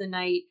rest of the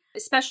night,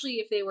 especially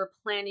if they were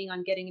planning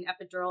on getting an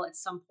epidural at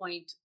some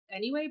point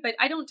anyway. But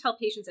I don't tell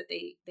patients that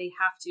they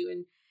have to.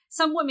 And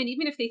some women,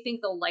 even if they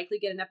think they'll likely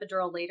get an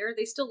epidural later,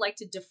 they still like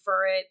to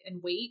defer it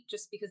and wait,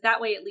 just because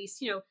that way, at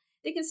least,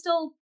 they can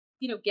still,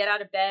 get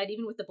out of bed,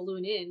 even with the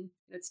balloon in.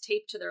 It's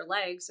taped to their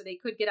legs. So they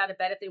could get out of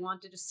bed if they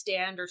want to just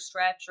stand or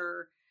stretch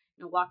or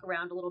walk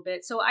around a little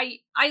bit. So I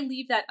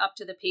leave that up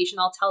to the patient.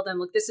 I'll tell them,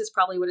 look, this is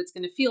probably what it's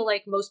going to feel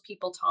like. Most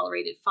people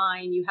tolerate it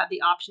fine. You have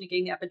the option of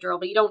getting the epidural,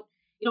 but you don't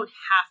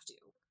have to.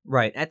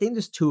 Right. I think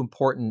there's two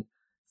important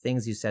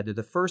things you said there.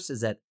 The first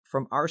is that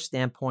from our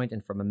standpoint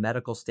and from a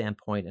medical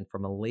standpoint and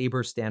from a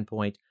labor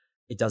standpoint,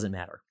 it doesn't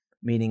matter.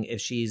 Meaning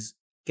if she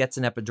gets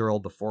an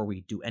epidural before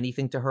we do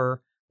anything to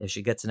her, if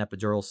she gets an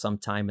epidural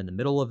sometime in the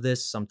middle of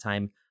this,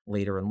 sometime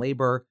later in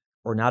labor,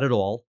 or not at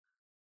all,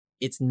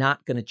 it's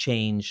not going to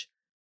change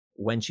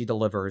when she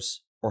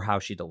delivers or how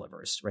she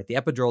delivers, right? The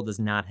epidural does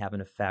not have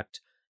an effect,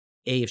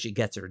 A, if she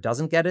gets it or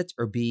doesn't get it,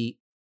 or B,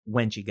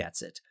 when she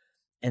gets it.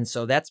 And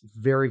so that's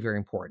very, very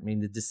important. I mean,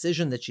 the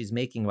decision that she's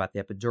making about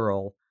the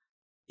epidural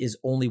is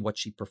only what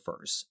she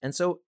prefers. And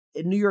so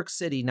in New York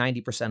City,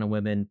 90% of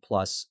women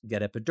plus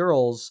get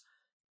epidurals.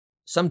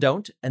 Some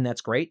don't, and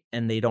that's great.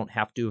 And they don't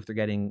have to if they're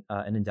getting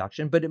an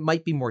induction, but it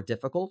might be more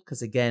difficult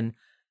because, again,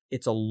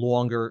 it's a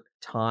longer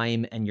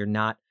time and you're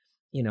not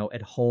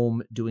at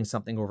home doing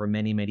something over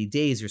many, many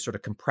days. You're sort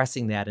of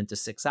compressing that into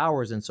 6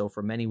 hours. And so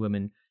for many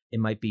women, it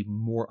might be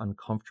more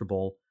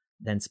uncomfortable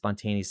than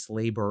spontaneous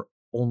labor,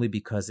 only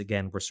because,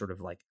 again, we're sort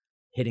of like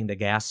hitting the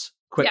gas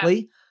quickly.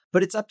 Yeah.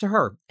 But it's up to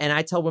her. And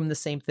I tell women the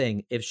same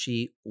thing. If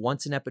she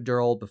wants an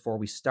epidural before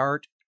we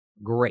start,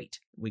 great.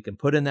 We can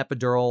put in the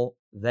epidural,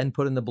 then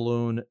put in the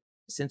balloon.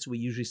 Since we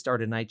usually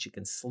start at night, she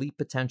can sleep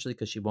potentially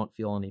because she won't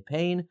feel any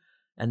pain.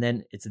 And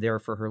then it's there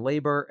for her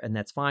labor, and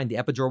that's fine. The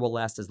epidural will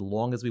last as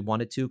long as we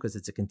want it to because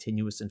it's a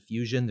continuous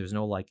infusion. There's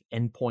no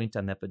endpoint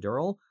on the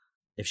epidural.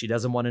 If she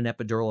doesn't want an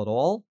epidural at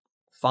all,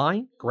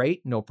 fine,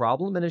 great, no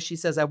problem. And if she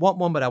says, I want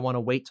one, but I want to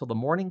wait till the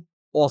morning,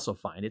 also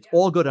fine. It's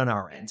all good on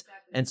our end.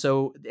 And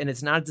so, and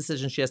it's not a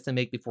decision she has to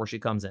make before she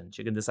comes in.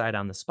 She can decide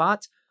on the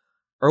spot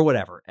or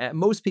whatever.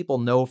 Most people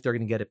know if they're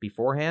going to get it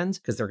beforehand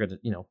because they're going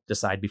to,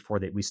 decide before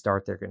we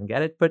start they're going to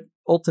get it. But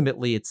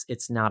ultimately,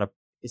 it's not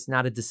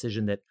a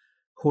decision that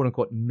quote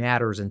unquote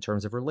matters in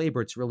terms of her labor.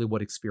 It's really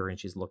what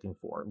experience she's looking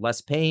for.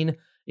 Less pain,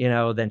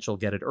 then she'll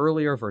get it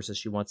earlier versus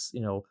she wants,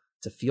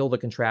 to feel the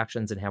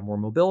contractions and have more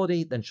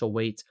mobility, then she'll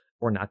wait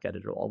or not get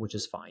it at all, which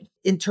is fine.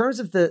 In terms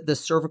of the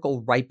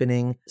cervical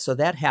ripening, so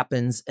that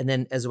happens. And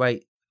then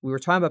we were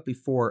talking about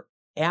before,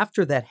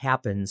 after that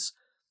happens,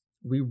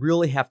 we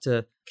really have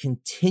to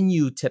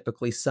continue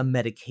typically some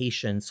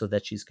medication so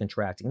that she's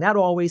contracting. Not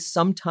always,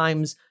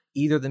 sometimes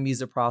either the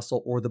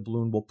misoprostol or the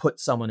balloon will put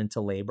someone into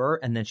labor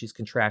and then she's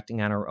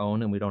contracting on her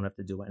own and we don't have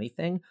to do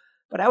anything.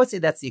 But I would say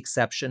that's the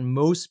exception.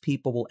 Most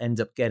people will end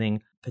up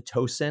getting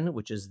Pitocin,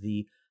 which is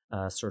the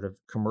sort of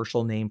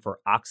commercial name for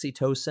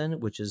oxytocin,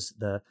 which is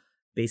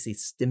basically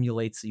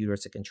stimulates the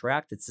uterus to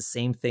contract. It's the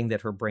same thing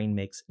that her brain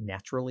makes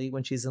naturally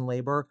when she's in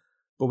labor.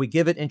 But we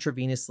give it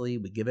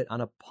intravenously. We give it on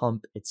a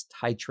pump. It's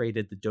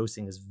titrated. The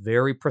dosing is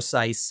very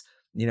precise.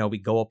 We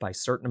go up by a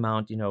certain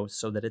amount,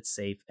 so that it's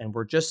safe. And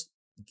we're just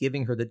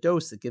giving her the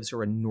dose that gives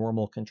her a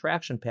normal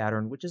contraction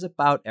pattern, which is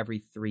about every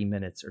 3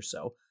 minutes or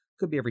so.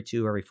 Could be every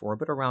 2, every 4,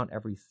 but around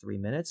every 3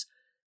 minutes.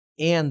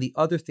 And the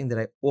other thing that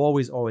I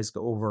always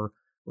go over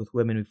with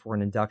women before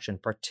an induction,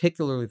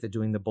 particularly if they're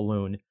doing the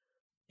balloon,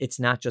 it's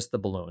not just the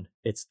balloon.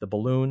 It's the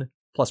balloon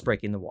plus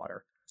breaking the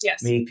water.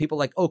 Yes. I mean, people are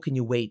like, oh, can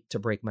you wait to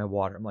break my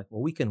water? I'm like,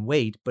 well, we can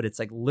wait, but it's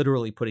like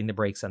literally putting the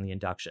brakes on the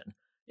induction.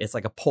 It's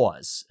like a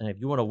pause. And if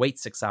you want to wait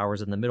 6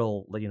 hours in the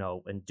middle,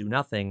 and do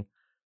nothing,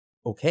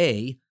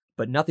 okay.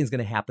 but nothing's going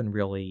to happen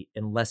really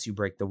unless you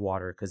break the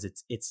water, because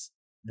it's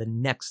the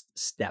next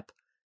step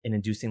in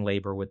inducing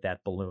labor with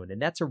that balloon.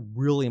 And that's a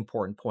really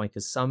important point,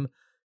 because some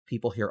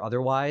people hear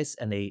otherwise,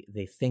 and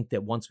they think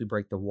that once we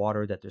break the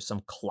water that there's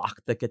some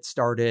clock that gets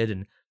started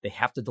and they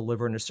have to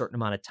deliver in a certain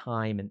amount of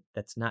time. And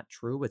that's not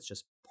true. It's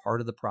just part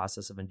of the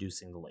process of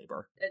inducing the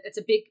labor. It's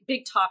a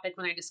big topic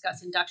when I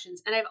discuss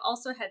inductions. And I've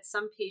also had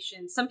some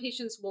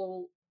patients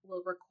will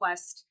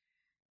request,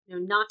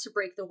 not to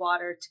break the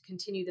water, to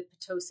continue the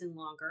Pitocin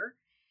longer.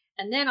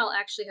 And then I'll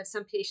actually have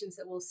some patients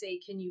that will say,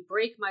 can you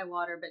break my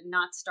water but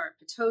not start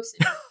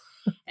Pitocin?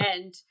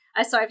 And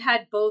so I've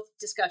had both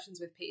discussions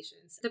with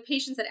patients. The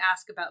patients that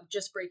ask about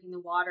just breaking the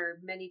water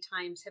many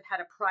times have had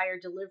a prior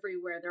delivery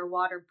where their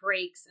water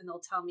breaks, and they'll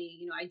tell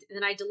me,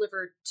 then I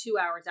deliver 2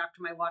 hours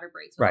after my water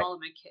breaks with all of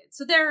my kids.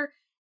 So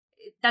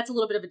that's a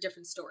little bit of a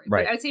different story.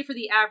 Right. But I would say for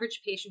the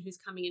average patient who's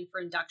coming in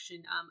for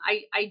induction,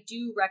 I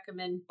do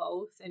recommend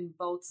both, and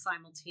both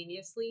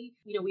simultaneously.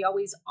 We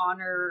always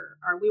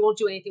we won't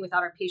do anything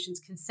without our patient's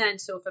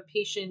consent. So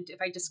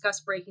if I discuss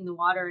breaking the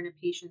water and a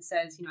patient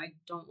says, I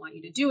don't want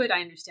you to do it,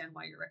 I understand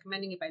why you're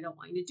recommending it, but I don't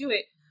want you to do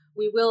it,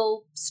 we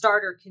will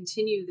start or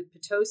continue the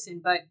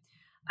Pitocin. But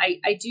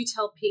I do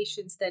tell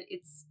patients that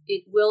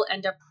it will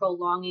end up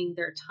prolonging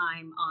their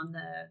time on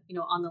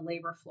the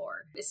labor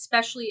floor,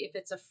 especially if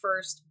it's a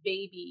first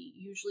baby.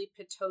 Usually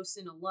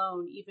Pitocin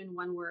alone, even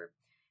when we're,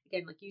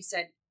 again, like you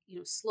said,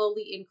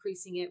 slowly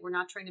increasing it, we're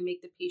not trying to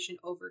make the patient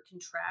over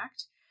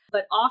contract.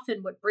 But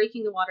often what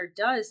breaking the water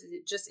does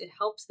is it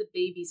helps the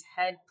baby's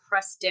head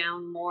press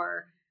down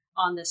more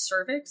on the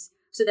cervix,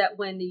 so that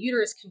when the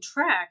uterus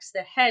contracts,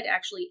 the head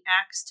actually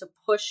acts to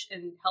push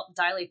and help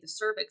dilate the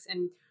cervix.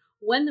 And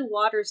when the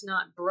water's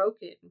not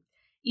broken,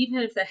 even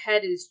if the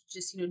head is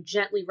just,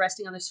 gently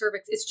resting on the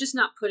cervix, it's just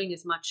not putting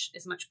as much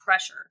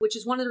pressure, which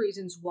is one of the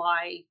reasons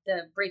why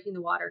the breaking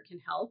the water can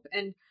help.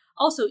 And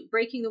also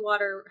breaking the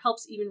water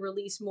helps even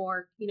release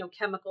more,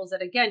 chemicals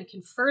that, again,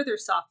 can further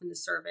soften the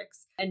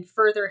cervix and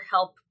further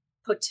help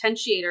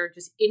potentiate or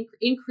just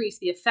increase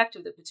the effect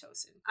of the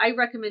Pitocin. I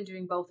recommend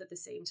doing both at the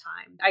same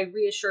time. I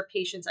reassure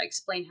patients, I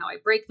explain how I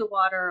break the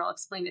water. I'll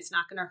explain it's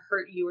not going to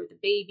hurt you or the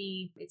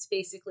baby. It's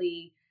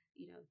basically,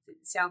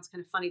 it sounds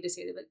kind of funny to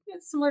say that, but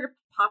it's similar to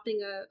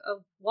popping a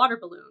water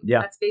balloon.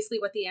 Yeah. That's basically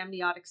what the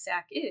amniotic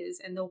sac is.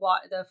 And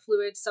the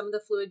fluid, some of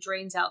the fluid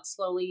drains out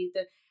slowly.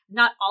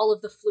 Not all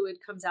of the fluid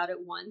comes out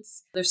at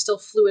once. There's still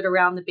fluid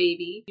around the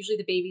baby. Usually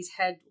the baby's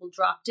head will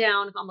drop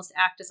down, almost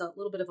act as a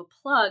little bit of a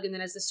plug. And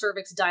then as the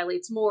cervix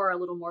dilates more, a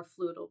little more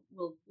fluid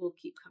will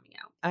keep coming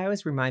out. I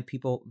always remind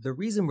people, the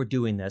reason we're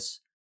doing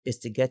this is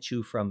to get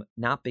you from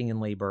not being in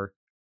labor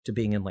to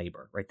being in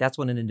labor, right? That's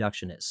what an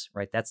induction is,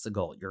 right? That's the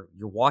goal. You're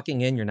walking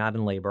in, you're not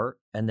in labor,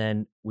 and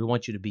then we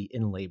want you to be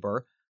in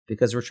labor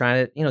because we're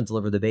trying to,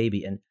 deliver the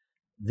baby. And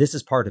this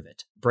is part of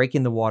it.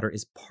 Breaking the water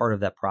is part of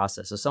that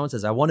process. So someone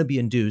says, I want to be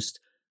induced,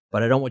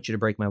 but I don't want you to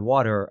break my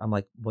water. I'm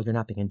like, well, you're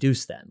not being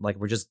induced then. Like,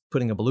 we're just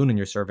putting a balloon in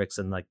your cervix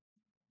and like,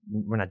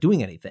 we're not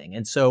doing anything.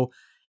 And so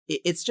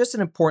it's just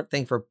an important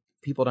thing for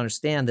people to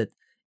understand that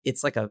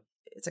it's like a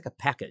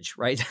package,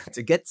 right?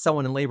 To get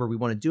someone in labor, we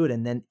want to do it.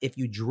 And then if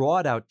you draw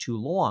it out too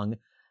long,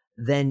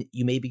 then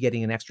you may be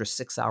getting an extra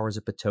 6 hours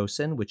of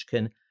Pitocin, which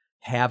can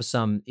have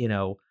some,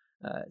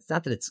 it's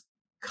not that it's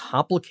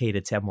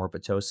complicated to have more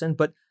Pitocin,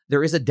 but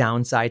there is a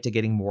downside to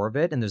getting more of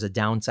it. And there's a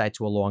downside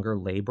to a longer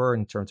labor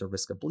in terms of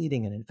risk of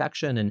bleeding and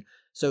infection. And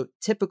so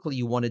typically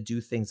you want to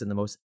do things in the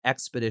most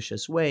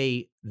expeditious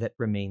way that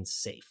remains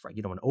safe, right?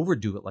 You don't want to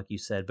overdo it, like you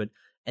said,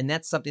 and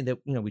that's something that,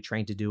 we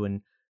train to do.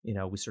 And,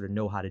 we sort of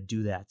know how to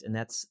do that. And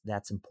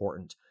that's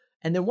important.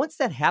 And then once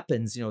that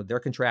happens, they're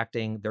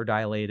contracting, they're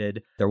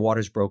dilated, their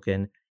water's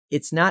broken.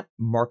 It's not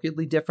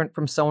markedly different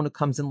from someone who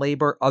comes in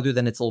labor, other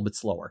than it's a little bit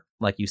slower.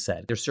 Like you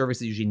said, their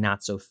cervix is usually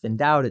not so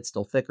thinned out. It's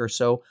still thicker.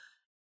 So,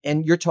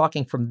 and you're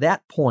talking from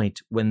that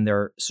point when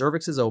their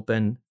cervix is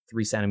open,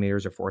 3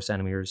 centimeters or 4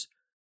 centimeters,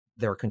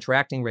 they're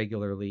contracting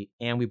regularly,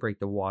 and we break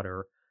the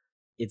water.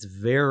 It's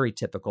very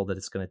typical that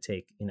it's going to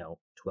take,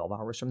 12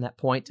 hours from that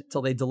point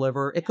till they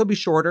deliver. It could be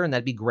shorter, and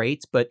that'd be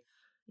great. But,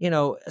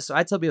 so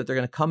I tell people, if they're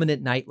going to come in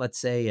at night, let's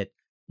say at,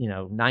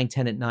 9,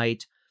 10 at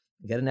night,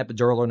 get an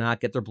epidural or not,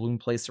 get their balloon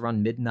placed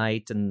around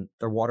midnight and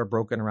their water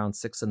broken around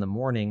 6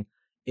 a.m,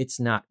 it's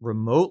not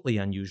remotely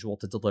unusual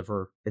to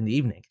deliver in the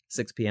evening,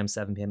 6 p.m.,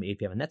 7 p.m., 8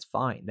 p.m. And that's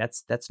fine.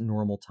 That's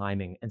normal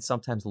timing, and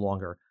sometimes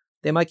longer.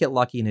 They might get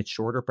lucky and it's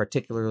shorter,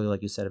 particularly,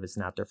 like you said, if it's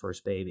not their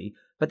first baby.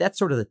 But that's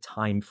sort of the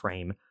time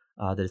frame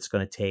that it's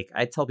going to take.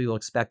 I tell people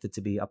expect it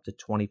to be up to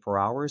 24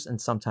 hours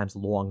and sometimes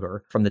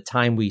longer from the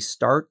time we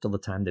start till the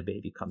time the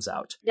baby comes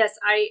out. Yes,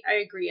 I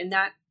agree. And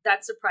that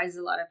surprises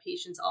a lot of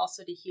patients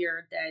also to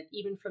hear that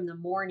even from the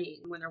morning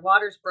when their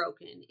water's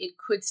broken, it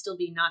could still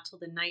be not till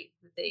the night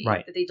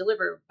that they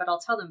deliver. But I'll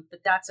tell them,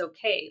 but that's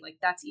okay. Like,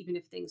 that's even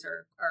if things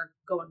are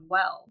going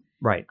well.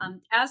 Right.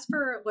 As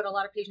for what a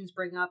lot of patients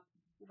bring up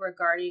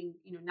regarding,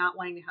 not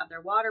wanting to have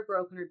their water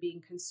broken or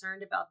being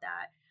concerned about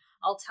that,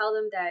 I'll tell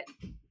them that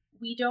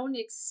we don't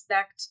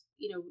expect,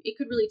 it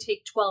could really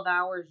take 12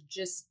 hours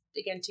just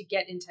again, to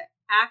get into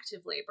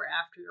active labor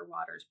after your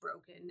water's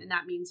broken. And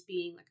that means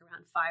being like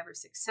around 5 or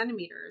 6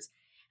 centimeters.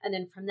 And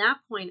then from that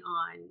point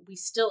on,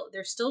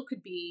 there still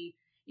could be,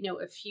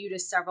 a few to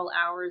several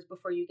hours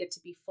before you get to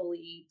be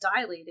fully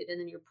dilated, and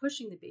then you're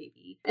pushing the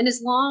baby. And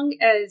as long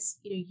as,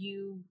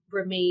 you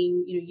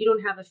remain, you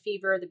don't have a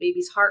fever, the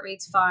baby's heart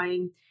rate's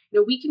fine,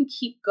 we can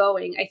keep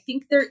going. I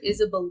think there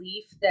is a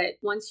belief that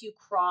once you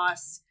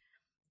cross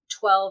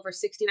 12 or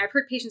 16, I've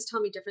heard patients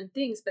tell me different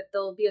things, but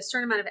there'll be a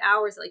certain amount of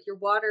hours, like your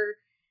water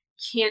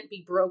can't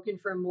be broken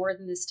for more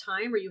than this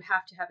time, or you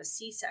have to have a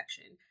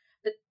C-section.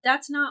 But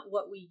that's not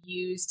what we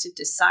use to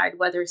decide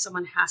whether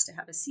someone has to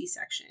have a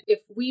C-section. If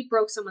we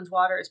broke someone's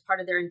water as part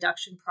of their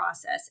induction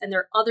process and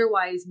they're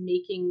otherwise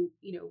making,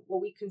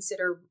 what we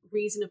consider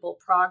reasonable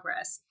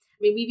progress. I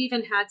mean, we've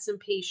even had some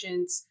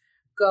patients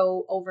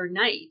go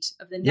overnight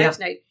of the next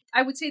night.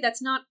 I would say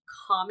that's not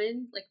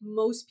common. Like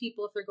most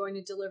people, if they're going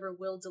to deliver,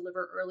 will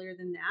deliver earlier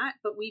than that.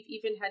 But we've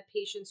even had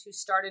patients who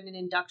started an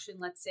induction,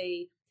 let's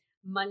say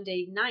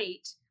Monday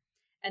night,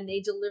 and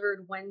they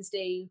delivered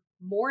Wednesday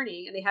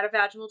morning, and they had a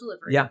vaginal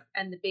delivery. Yeah.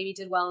 And the baby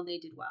did well, and they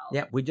did well.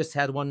 Yeah. We just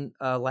had one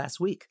last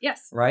week.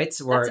 Yes. Right.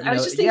 Where, I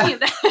was just thinking of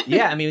that.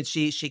 Yeah. I mean,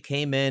 she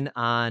came in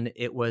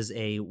it was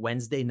a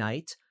Wednesday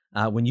night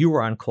when you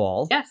were on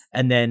call. Yes.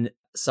 And then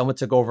someone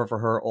took over for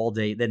her all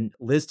day. Then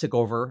Liz took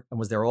over and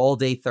was there all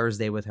day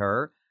Thursday with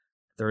her,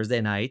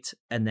 Thursday night.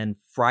 And then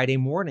Friday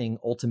morning,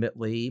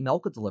 ultimately,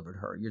 Melka delivered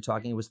her. You're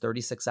talking, it was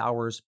 36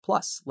 hours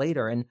plus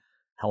later, and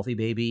healthy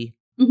baby.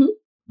 Mm-hmm.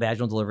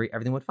 Vaginal delivery,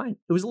 everything went fine.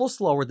 It was a little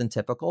slower than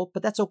typical,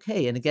 but that's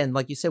okay. And again,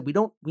 like you said, we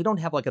don't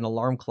have like an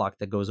alarm clock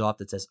that goes off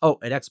that says, oh,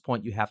 at X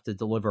point you have to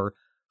deliver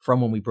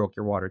from when we broke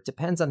your water. It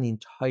depends on the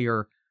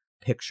entire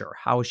picture.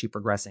 How is she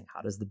progressing?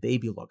 How does the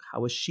baby look?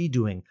 How is she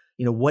doing?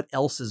 What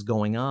else is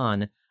going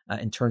on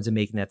in terms of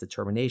making that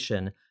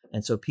determination?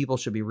 And so people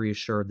should be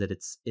reassured that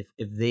it's if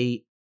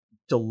they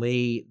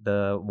delay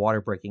the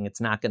water breaking, it's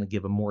not going to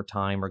give them more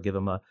time or give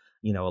them a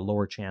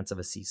lower chance of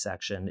a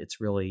C-section. It's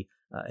really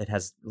it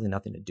has really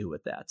nothing to do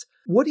with that.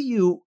 What do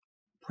you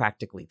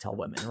practically tell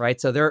women,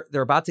 right? So they're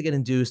about to get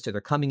induced, or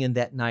they're coming in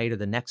that night or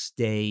the next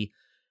day.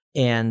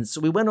 And so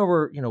we went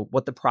over,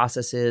 what the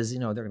process is.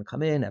 They're going to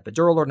come in,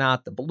 epidural or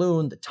not, the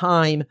balloon, the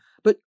time.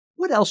 But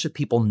what else should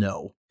people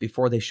know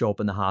before they show up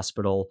in the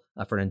hospital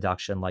for an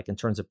induction, like in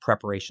terms of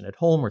preparation at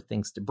home, or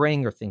things to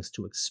bring or things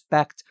to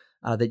expect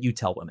that you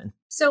tell women?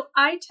 So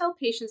I tell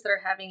patients that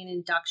are having an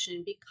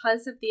induction,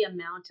 because of the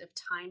amount of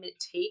time it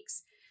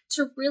takes,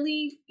 to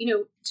really,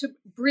 to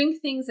bring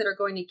things that are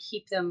going to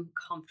keep them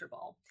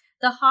comfortable.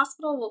 The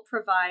hospital will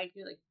provide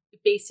like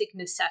basic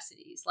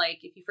necessities, like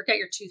if you forget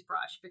your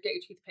toothbrush, forget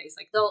your toothpaste,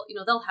 like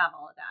they'll have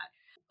all of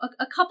that.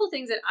 A couple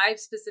things that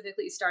I've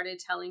specifically started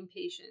telling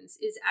patients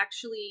is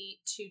actually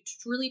to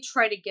really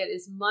try to get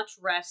as much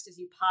rest as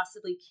you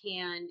possibly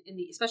can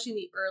especially in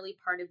the early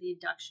part of the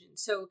induction.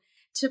 So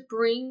to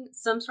bring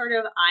some sort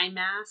of eye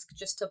mask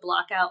just to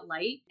block out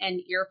light,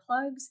 and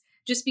earplugs,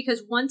 just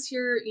because once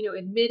you're,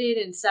 admitted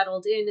and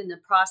settled in and the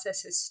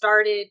process has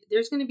started,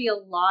 there's going to be a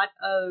lot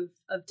of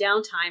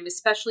downtime,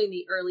 especially in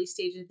the early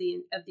stage of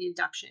the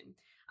induction.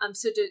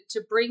 So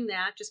to bring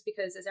that, just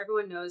because, as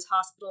everyone knows,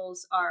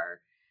 hospitals are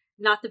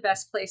not the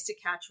best place to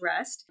catch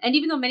rest. And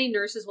even though many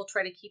nurses will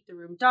try to keep the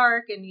room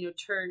dark and,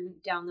 turn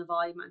down the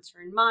volume on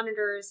certain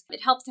monitors,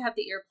 it helps to have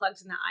the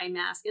earplugs and the eye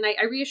mask. And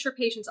I reassure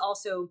patients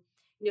also,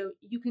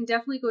 you can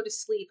definitely go to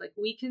sleep. Like,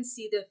 we can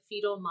see the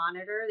fetal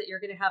monitor that you're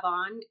going to have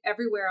on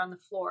everywhere on the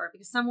floor,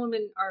 because some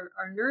women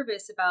are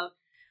nervous about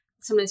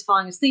sometimes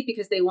falling asleep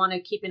because they want to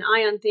keep an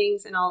eye on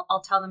things. And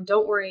I'll tell them,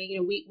 don't worry,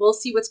 we'll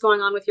see what's going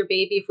on with your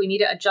baby. If we need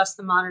to adjust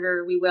the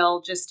monitor, we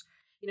will. Just,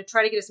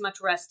 try to get as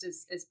much rest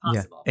as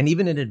possible. Yeah. And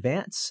even in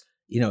advance,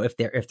 if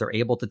they're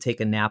able to take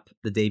a nap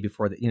the day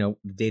before the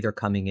day they're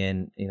coming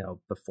in,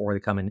 before they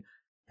come in,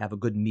 have a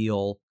good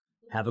meal,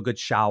 have a good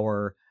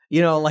shower.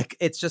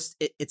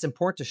 It's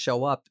important to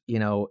show up,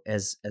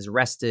 as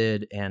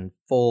rested and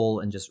full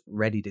and just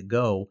ready to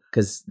go,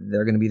 because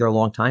they're going to be there a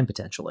long time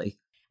potentially.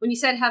 When you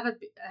said have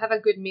a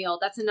good meal,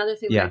 that's another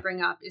thing that I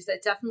bring up, is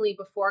that definitely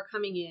before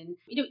coming in,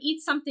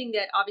 eat something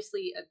that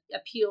obviously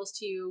appeals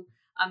to you.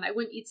 I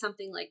wouldn't eat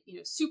something like,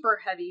 super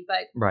heavy,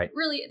 but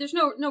really there's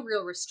no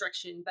real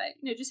restriction,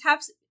 but, just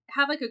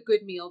have like a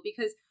good meal,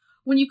 because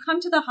when you come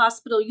to the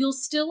hospital, you'll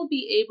still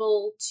be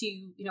able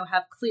to,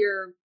 have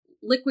clear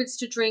liquids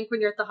to drink when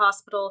you're at the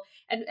hospital,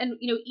 and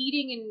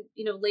eating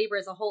in labor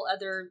is a whole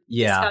other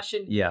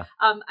discussion.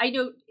 I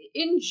know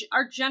in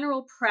our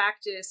general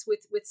practice,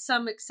 with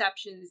some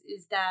exceptions,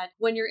 is that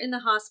when you're in the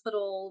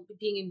hospital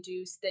being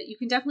induced, that you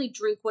can definitely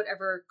drink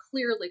whatever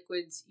clear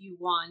liquids you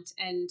want,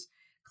 and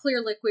clear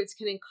liquids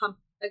can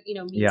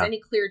means any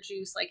clear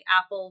juice, like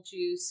apple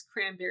juice,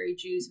 cranberry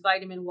juice,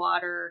 vitamin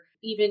water,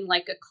 even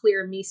like a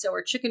clear miso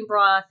or chicken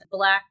broth,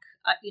 black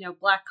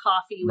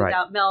coffee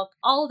without milk.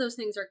 All of those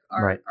things are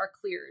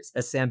clears.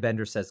 As Sam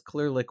Bender says,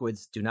 clear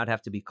liquids do not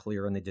have to be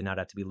clear, and they do not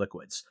have to be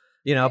liquids.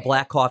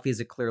 Black coffee is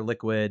a clear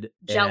liquid,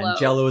 and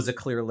Jello is a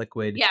clear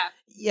liquid.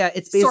 Yeah,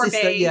 it's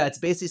basically it's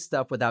basically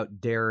stuff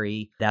without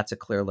dairy. That's a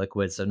clear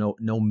liquid, so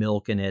no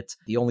milk in it.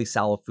 The only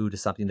solid food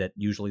is something that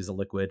usually is a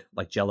liquid,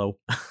 like Jello.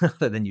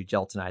 Then you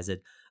gelatinize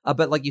it.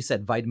 But like you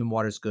said, vitamin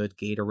water is good.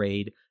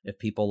 Gatorade, if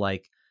people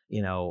like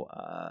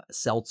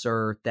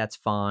seltzer, that's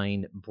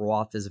fine.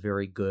 Broth is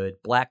very good.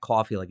 Black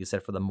coffee, like you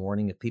said, for the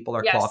morning. If people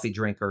are coffee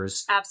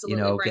drinkers,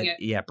 absolutely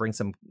bring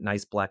some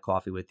nice black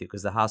coffee with you,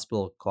 because the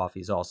hospital coffee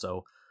is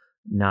also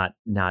not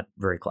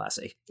very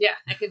classy. Yeah,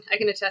 I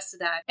can attest to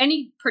that.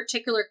 Any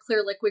particular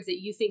clear liquids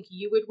that you think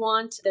you would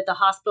want that the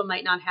hospital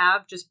might not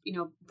have, just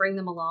bring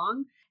them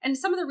along. And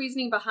some of the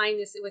reasoning behind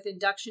this with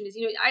induction is,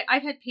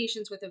 I've had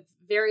patients with a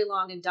very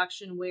long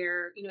induction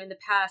where, in the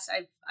past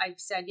I've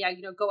said,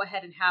 go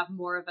ahead and have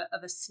more of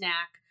a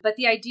snack. But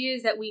the idea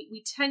is that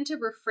we tend to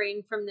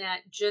refrain from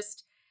that.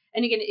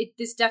 And again,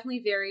 this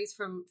definitely varies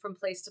from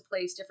place to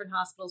place. Different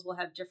hospitals will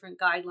have different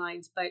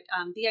guidelines. But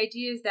the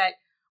idea is that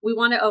we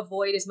want to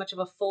avoid as much of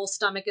a full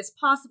stomach as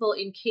possible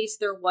in case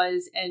there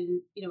was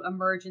an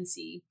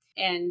emergency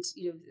and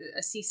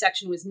a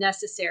C-section was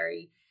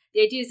necessary.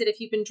 The idea is that if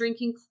you've been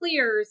drinking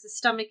clears, the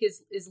stomach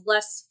is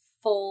less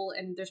full,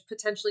 and there's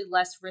potentially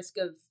less risk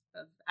of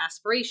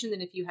aspiration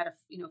than if you had a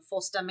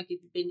full stomach,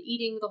 if you've been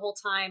eating the whole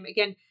time.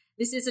 Again,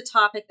 this is a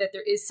topic that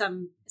there is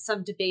some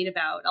debate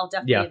about. I'll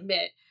definitely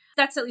admit.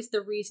 That's at least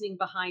the reasoning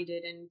behind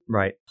it, and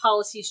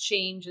policies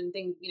change and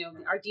things.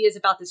 Ideas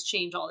about this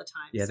change all the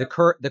time. Yeah,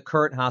 so. The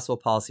current hospital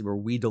policy where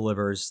we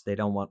delivers, they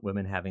don't want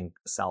women having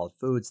solid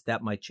foods.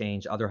 That might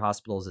change. Other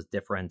hospitals is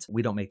different.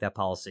 We don't make that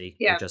policy.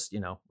 Yeah. We're just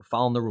we're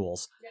following the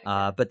rules.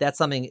 Yeah. But that's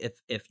something.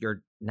 If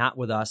you're not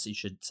with us, you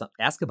should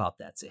ask about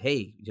that. Say,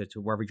 hey, to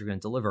wherever you're going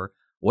to deliver,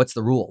 what's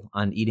the rule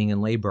on eating in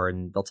labor,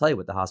 and they'll tell you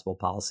what the hospital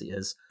policy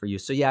is for you.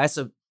 So I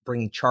also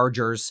bringing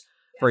chargers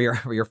for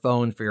your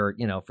phone, for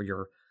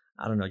your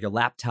I don't know, your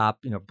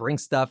laptop, bring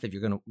stuff if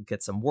you're going to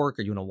get some work,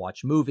 or you want to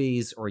watch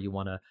movies, or you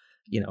want to,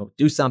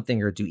 do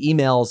something or do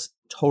emails.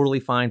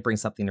 Totally fine. Bring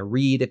something to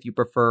read if you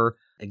prefer.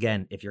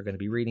 Again, if you're going to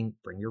be reading,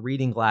 bring your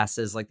reading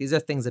glasses. Like, these are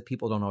things that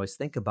people don't always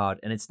think about.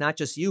 And it's not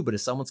just you, but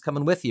if someone's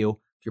coming with you,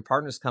 if your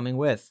partner's coming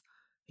with,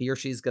 he or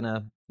she's going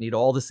to need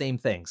all the same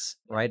things,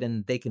 right?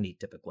 And they can eat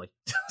typically.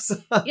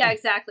 Yeah,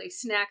 exactly.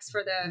 Snacks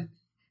for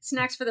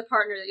the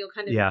partner that you'll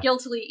kind of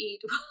guiltily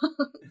eat.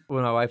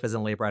 When my wife was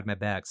in labor, I had my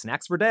bag.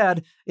 Snacks for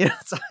dad.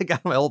 So I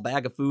got my whole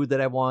bag of food that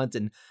I want.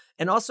 And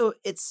also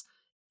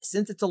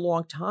since it's a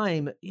long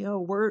time,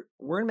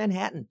 we're in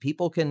Manhattan.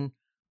 People can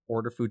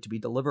order food to be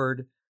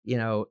delivered.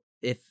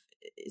 If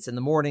it's in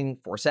the morning,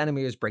 4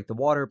 centimeters, break the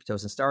water,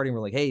 Pitocin starting. We're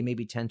like, hey,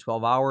 maybe 10,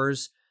 12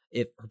 hours.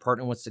 If her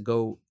partner wants to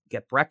go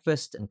get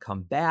breakfast and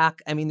come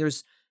back. I mean,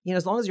 there's,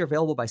 as long as you're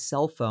available by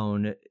cell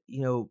phone,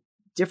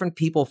 different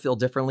people feel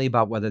differently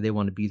about whether they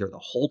want to be there the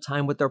whole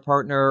time with their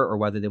partner, or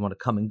whether they want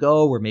to come and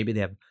go, or maybe they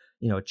have,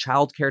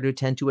 childcare to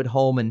attend to at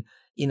home. And,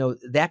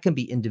 that can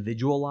be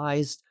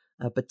individualized.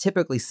 But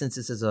typically, since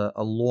this is a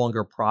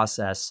longer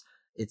process,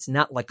 it's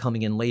not like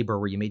coming in labor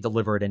where you may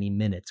deliver at any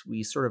minute.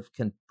 We sort of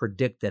can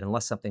predict that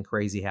unless something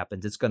crazy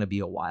happens, it's going to be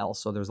a while.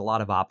 So there's a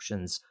lot of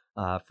options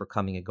for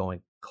coming and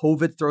going.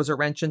 COVID throws a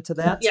wrench into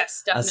that.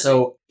 Yes, definitely.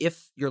 So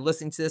if you're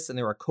listening to this and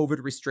there are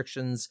COVID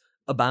restrictions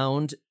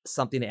abound,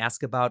 something to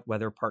ask about,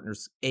 whether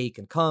partners A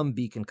can come,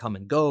 B can come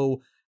and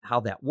go, how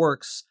that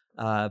works.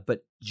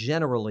 But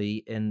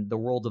generally, in the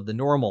world of the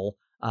normal,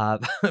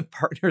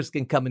 partners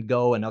can come and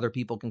go, and other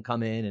people can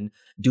come in, and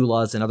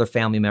doulas and other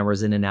family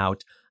members in and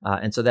out.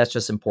 And so that's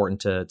just important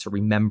to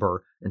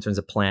remember in terms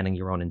of planning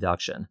your own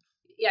induction.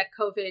 Yeah,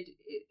 COVID,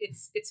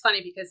 it's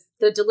funny because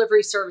the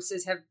delivery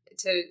services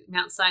to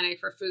Mount Sinai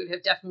for food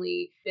have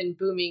definitely been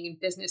booming in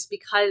business,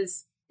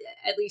 because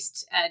at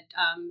least at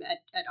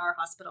our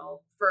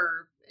hospital,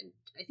 and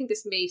I think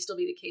this may still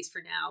be the case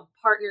for now,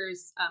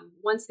 partners,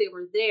 once they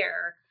were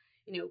there,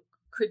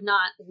 could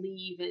not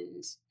leave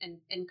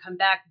and come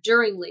back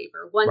during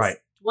labor.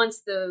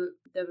 Once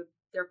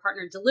their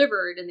partner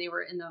delivered and they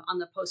were on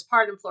the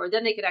postpartum floor,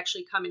 then they could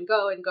actually come and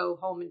go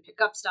home and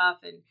pick up stuff,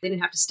 and they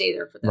didn't have to stay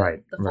there for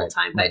the full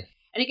time. But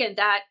and again,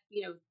 that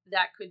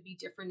could be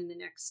different in the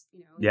next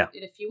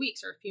in a few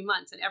weeks or a few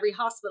months, and every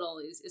hospital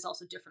is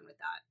also different with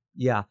that.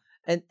 Yeah.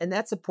 And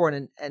that's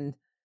important. And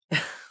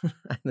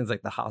it's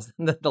like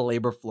the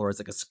labor floor is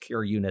like a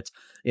secure unit,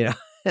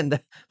 and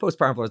the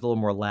postpartum floor is a little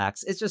more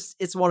lax.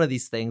 It's one of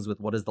these things with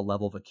what is the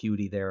level of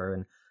acuity there,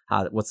 and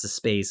what's the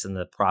space and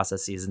the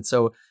processes. And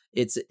so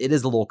it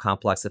is a little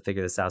complex to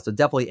figure this out. So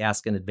definitely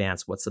ask in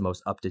advance what's the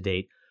most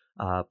up-to-date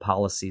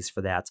policies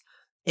for that.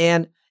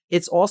 And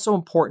it's also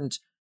important,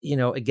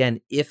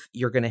 again, if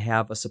you're going to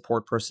have a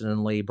support person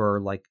in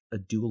labor, like a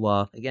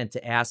doula, again,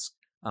 to ask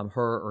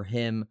her or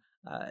him,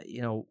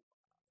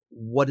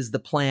 what is the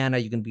plan? Are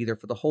you going to be there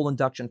for the whole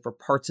induction, for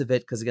parts of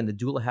it? Because again, the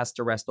doula has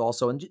to rest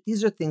also. And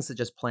these are things to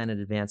just plan in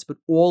advance. But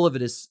all of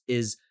it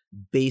is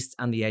based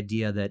on the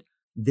idea that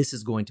this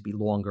is going to be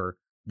longer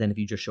than if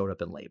you just showed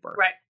up in labor.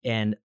 Right.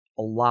 And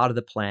a lot of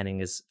the planning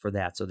is for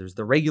that. So there's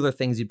the regular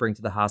things you bring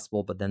to the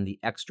hospital, but then the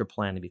extra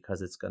planning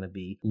because it's going to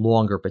be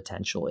longer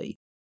potentially.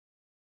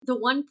 The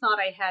one thought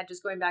I had,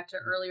 just going back to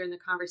earlier in the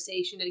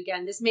conversation, and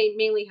again, this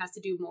mainly has to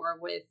do more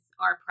with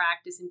our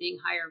practice and being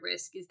higher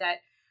risk, is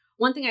that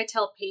one thing I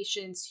tell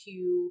patients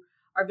who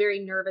are very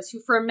nervous, who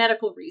for a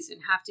medical reason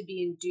have to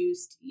be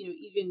induced,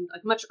 even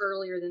like much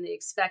earlier than they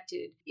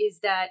expected, is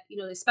that,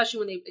 especially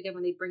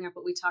when they bring up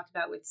what we talked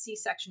about with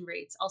C-section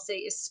rates, I'll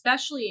say,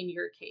 especially in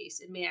your case,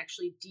 it may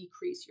actually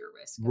decrease your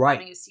risk of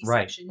having a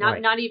C-section.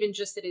 Not even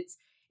just that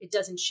it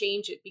doesn't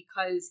change it,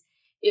 because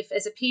if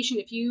as a patient,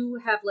 if you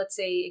have, let's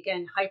say,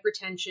 again,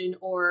 hypertension,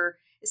 or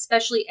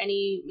especially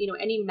any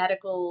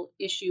medical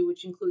issue,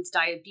 which includes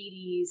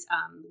diabetes,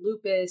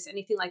 lupus,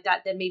 anything like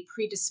that, that may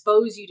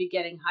predispose you to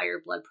getting higher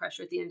blood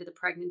pressure at the end of the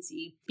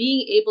pregnancy,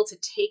 being able to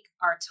take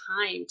our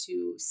time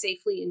to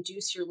safely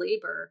induce your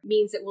labor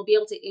means that we'll be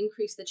able to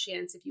increase the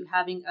chance of you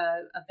having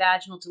a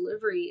vaginal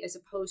delivery, as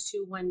opposed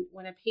to when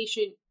a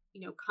patient,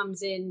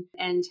 comes in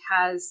and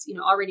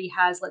already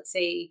has, let's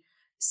say,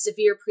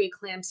 severe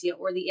preeclampsia,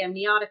 or the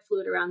amniotic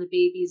fluid around the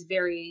baby is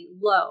very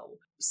low.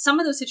 Some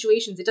of those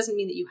situations, it doesn't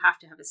mean that you have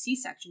to have a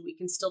C-section. We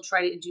can still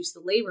try to induce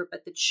the labor,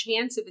 but the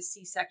chance of a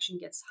C-section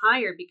gets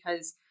higher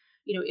because,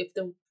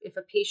 if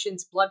a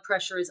patient's blood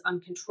pressure is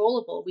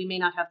uncontrollable, we may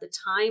not have the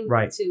time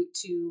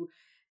to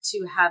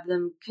have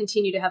them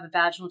continue to have a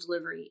vaginal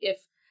delivery.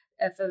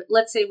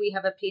 Let's say we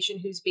have a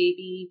patient whose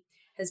baby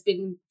has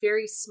been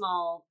very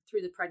small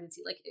through the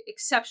pregnancy, like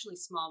exceptionally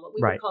small, what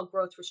we would call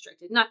growth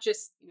restricted, not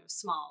just,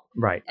 small.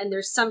 Right. And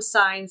there's some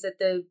signs that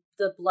the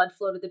blood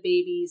flow to the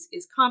babies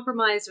is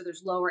compromised, or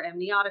there's lower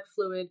amniotic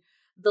fluid.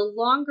 The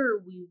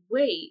longer we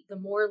wait, the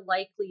more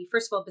likely,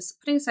 first of all,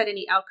 putting aside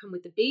any outcome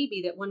with the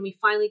baby, that when we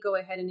finally go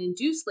ahead and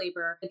induce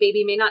labor, the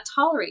baby may not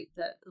tolerate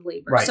the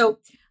labor. Right. So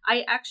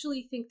I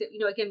actually think that,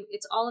 again,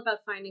 it's all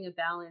about finding a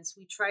balance.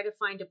 We try to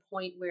find a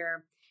point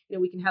where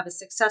we can have a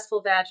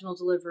successful vaginal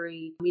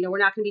delivery. We're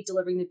not going to be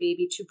delivering the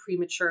baby too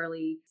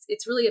prematurely.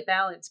 It's really a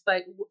balance,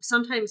 but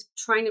sometimes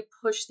trying to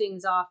push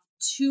things off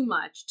too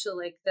much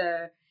to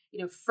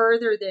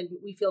further than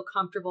we feel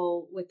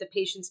comfortable with the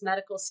patient's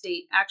medical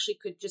state actually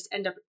could just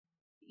end up,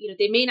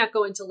 they may not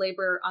go into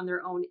labor on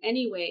their own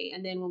anyway.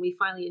 And then when we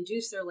finally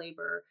induce their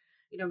labor,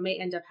 may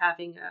end up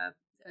having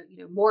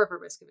more of a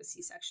risk of a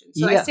C-section.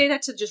 So I say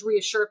that to just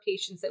reassure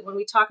patients that when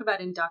we talk about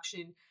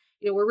induction,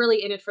 we're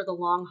really in it for the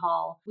long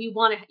haul. We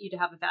want you to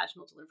have a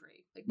vaginal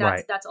delivery.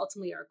 That's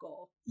ultimately our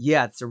goal.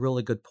 Yeah, it's a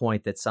really good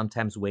point that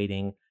sometimes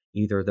waiting,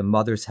 either the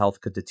mother's health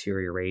could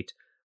deteriorate,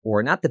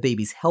 or not the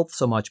baby's health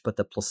so much, but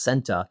the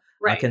placenta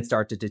can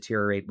start to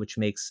deteriorate, which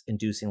makes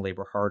inducing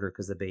labor harder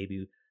because the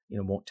baby,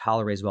 won't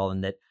tolerate as well,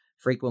 and that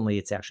frequently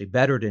it's actually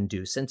better to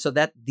induce. And so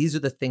these are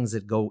the things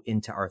that go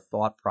into our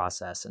thought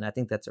process. And I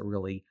think that's a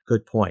really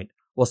good point.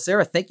 Well,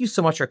 Sarah, thank you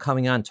so much for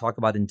coming on to talk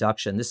about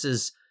induction. This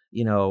is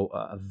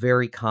a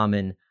very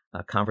common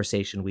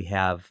conversation we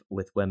have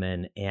with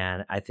women.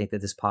 And I think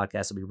that this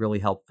podcast will be really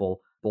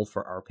helpful, both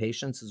for our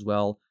patients as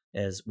well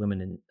as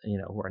women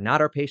who are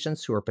not our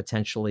patients, who are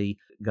potentially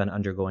going to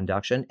undergo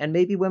induction, and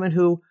maybe women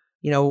who,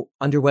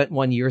 underwent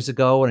one years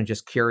ago and are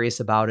just curious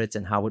about it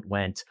and how it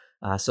went.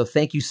 So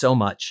thank you so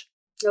much.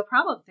 No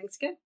problem. Thanks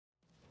again.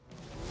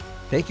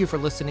 Thank you for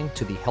listening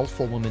to the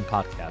Healthful Woman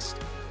podcast.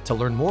 To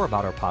learn more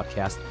about our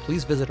podcast,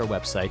 please visit our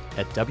website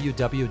at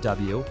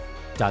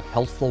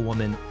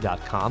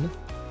www.healthfulwoman.com.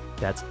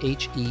 That's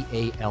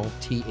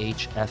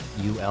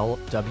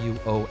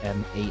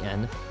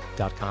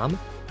HEALTHFULWOMAN.com.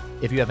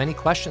 If you have any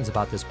questions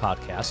about this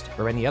podcast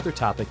or any other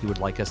topic you would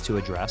like us to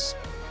address,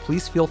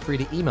 please feel free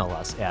to email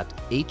us at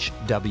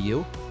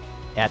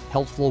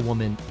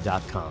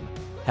hw@healthfulwoman.com.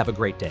 Have a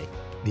great day.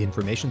 The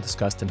information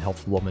discussed in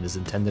Healthful Woman is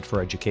intended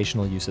for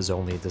educational uses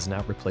only and does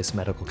not replace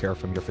medical care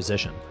from your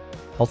physician.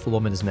 Healthful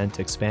Woman is meant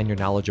to expand your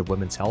knowledge of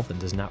women's health and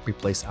does not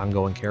replace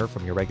ongoing care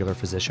from your regular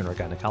physician or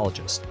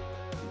gynecologist.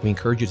 We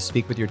encourage you to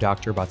speak with your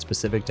doctor about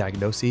specific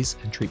diagnoses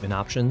and treatment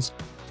options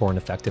for an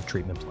effective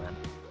treatment plan.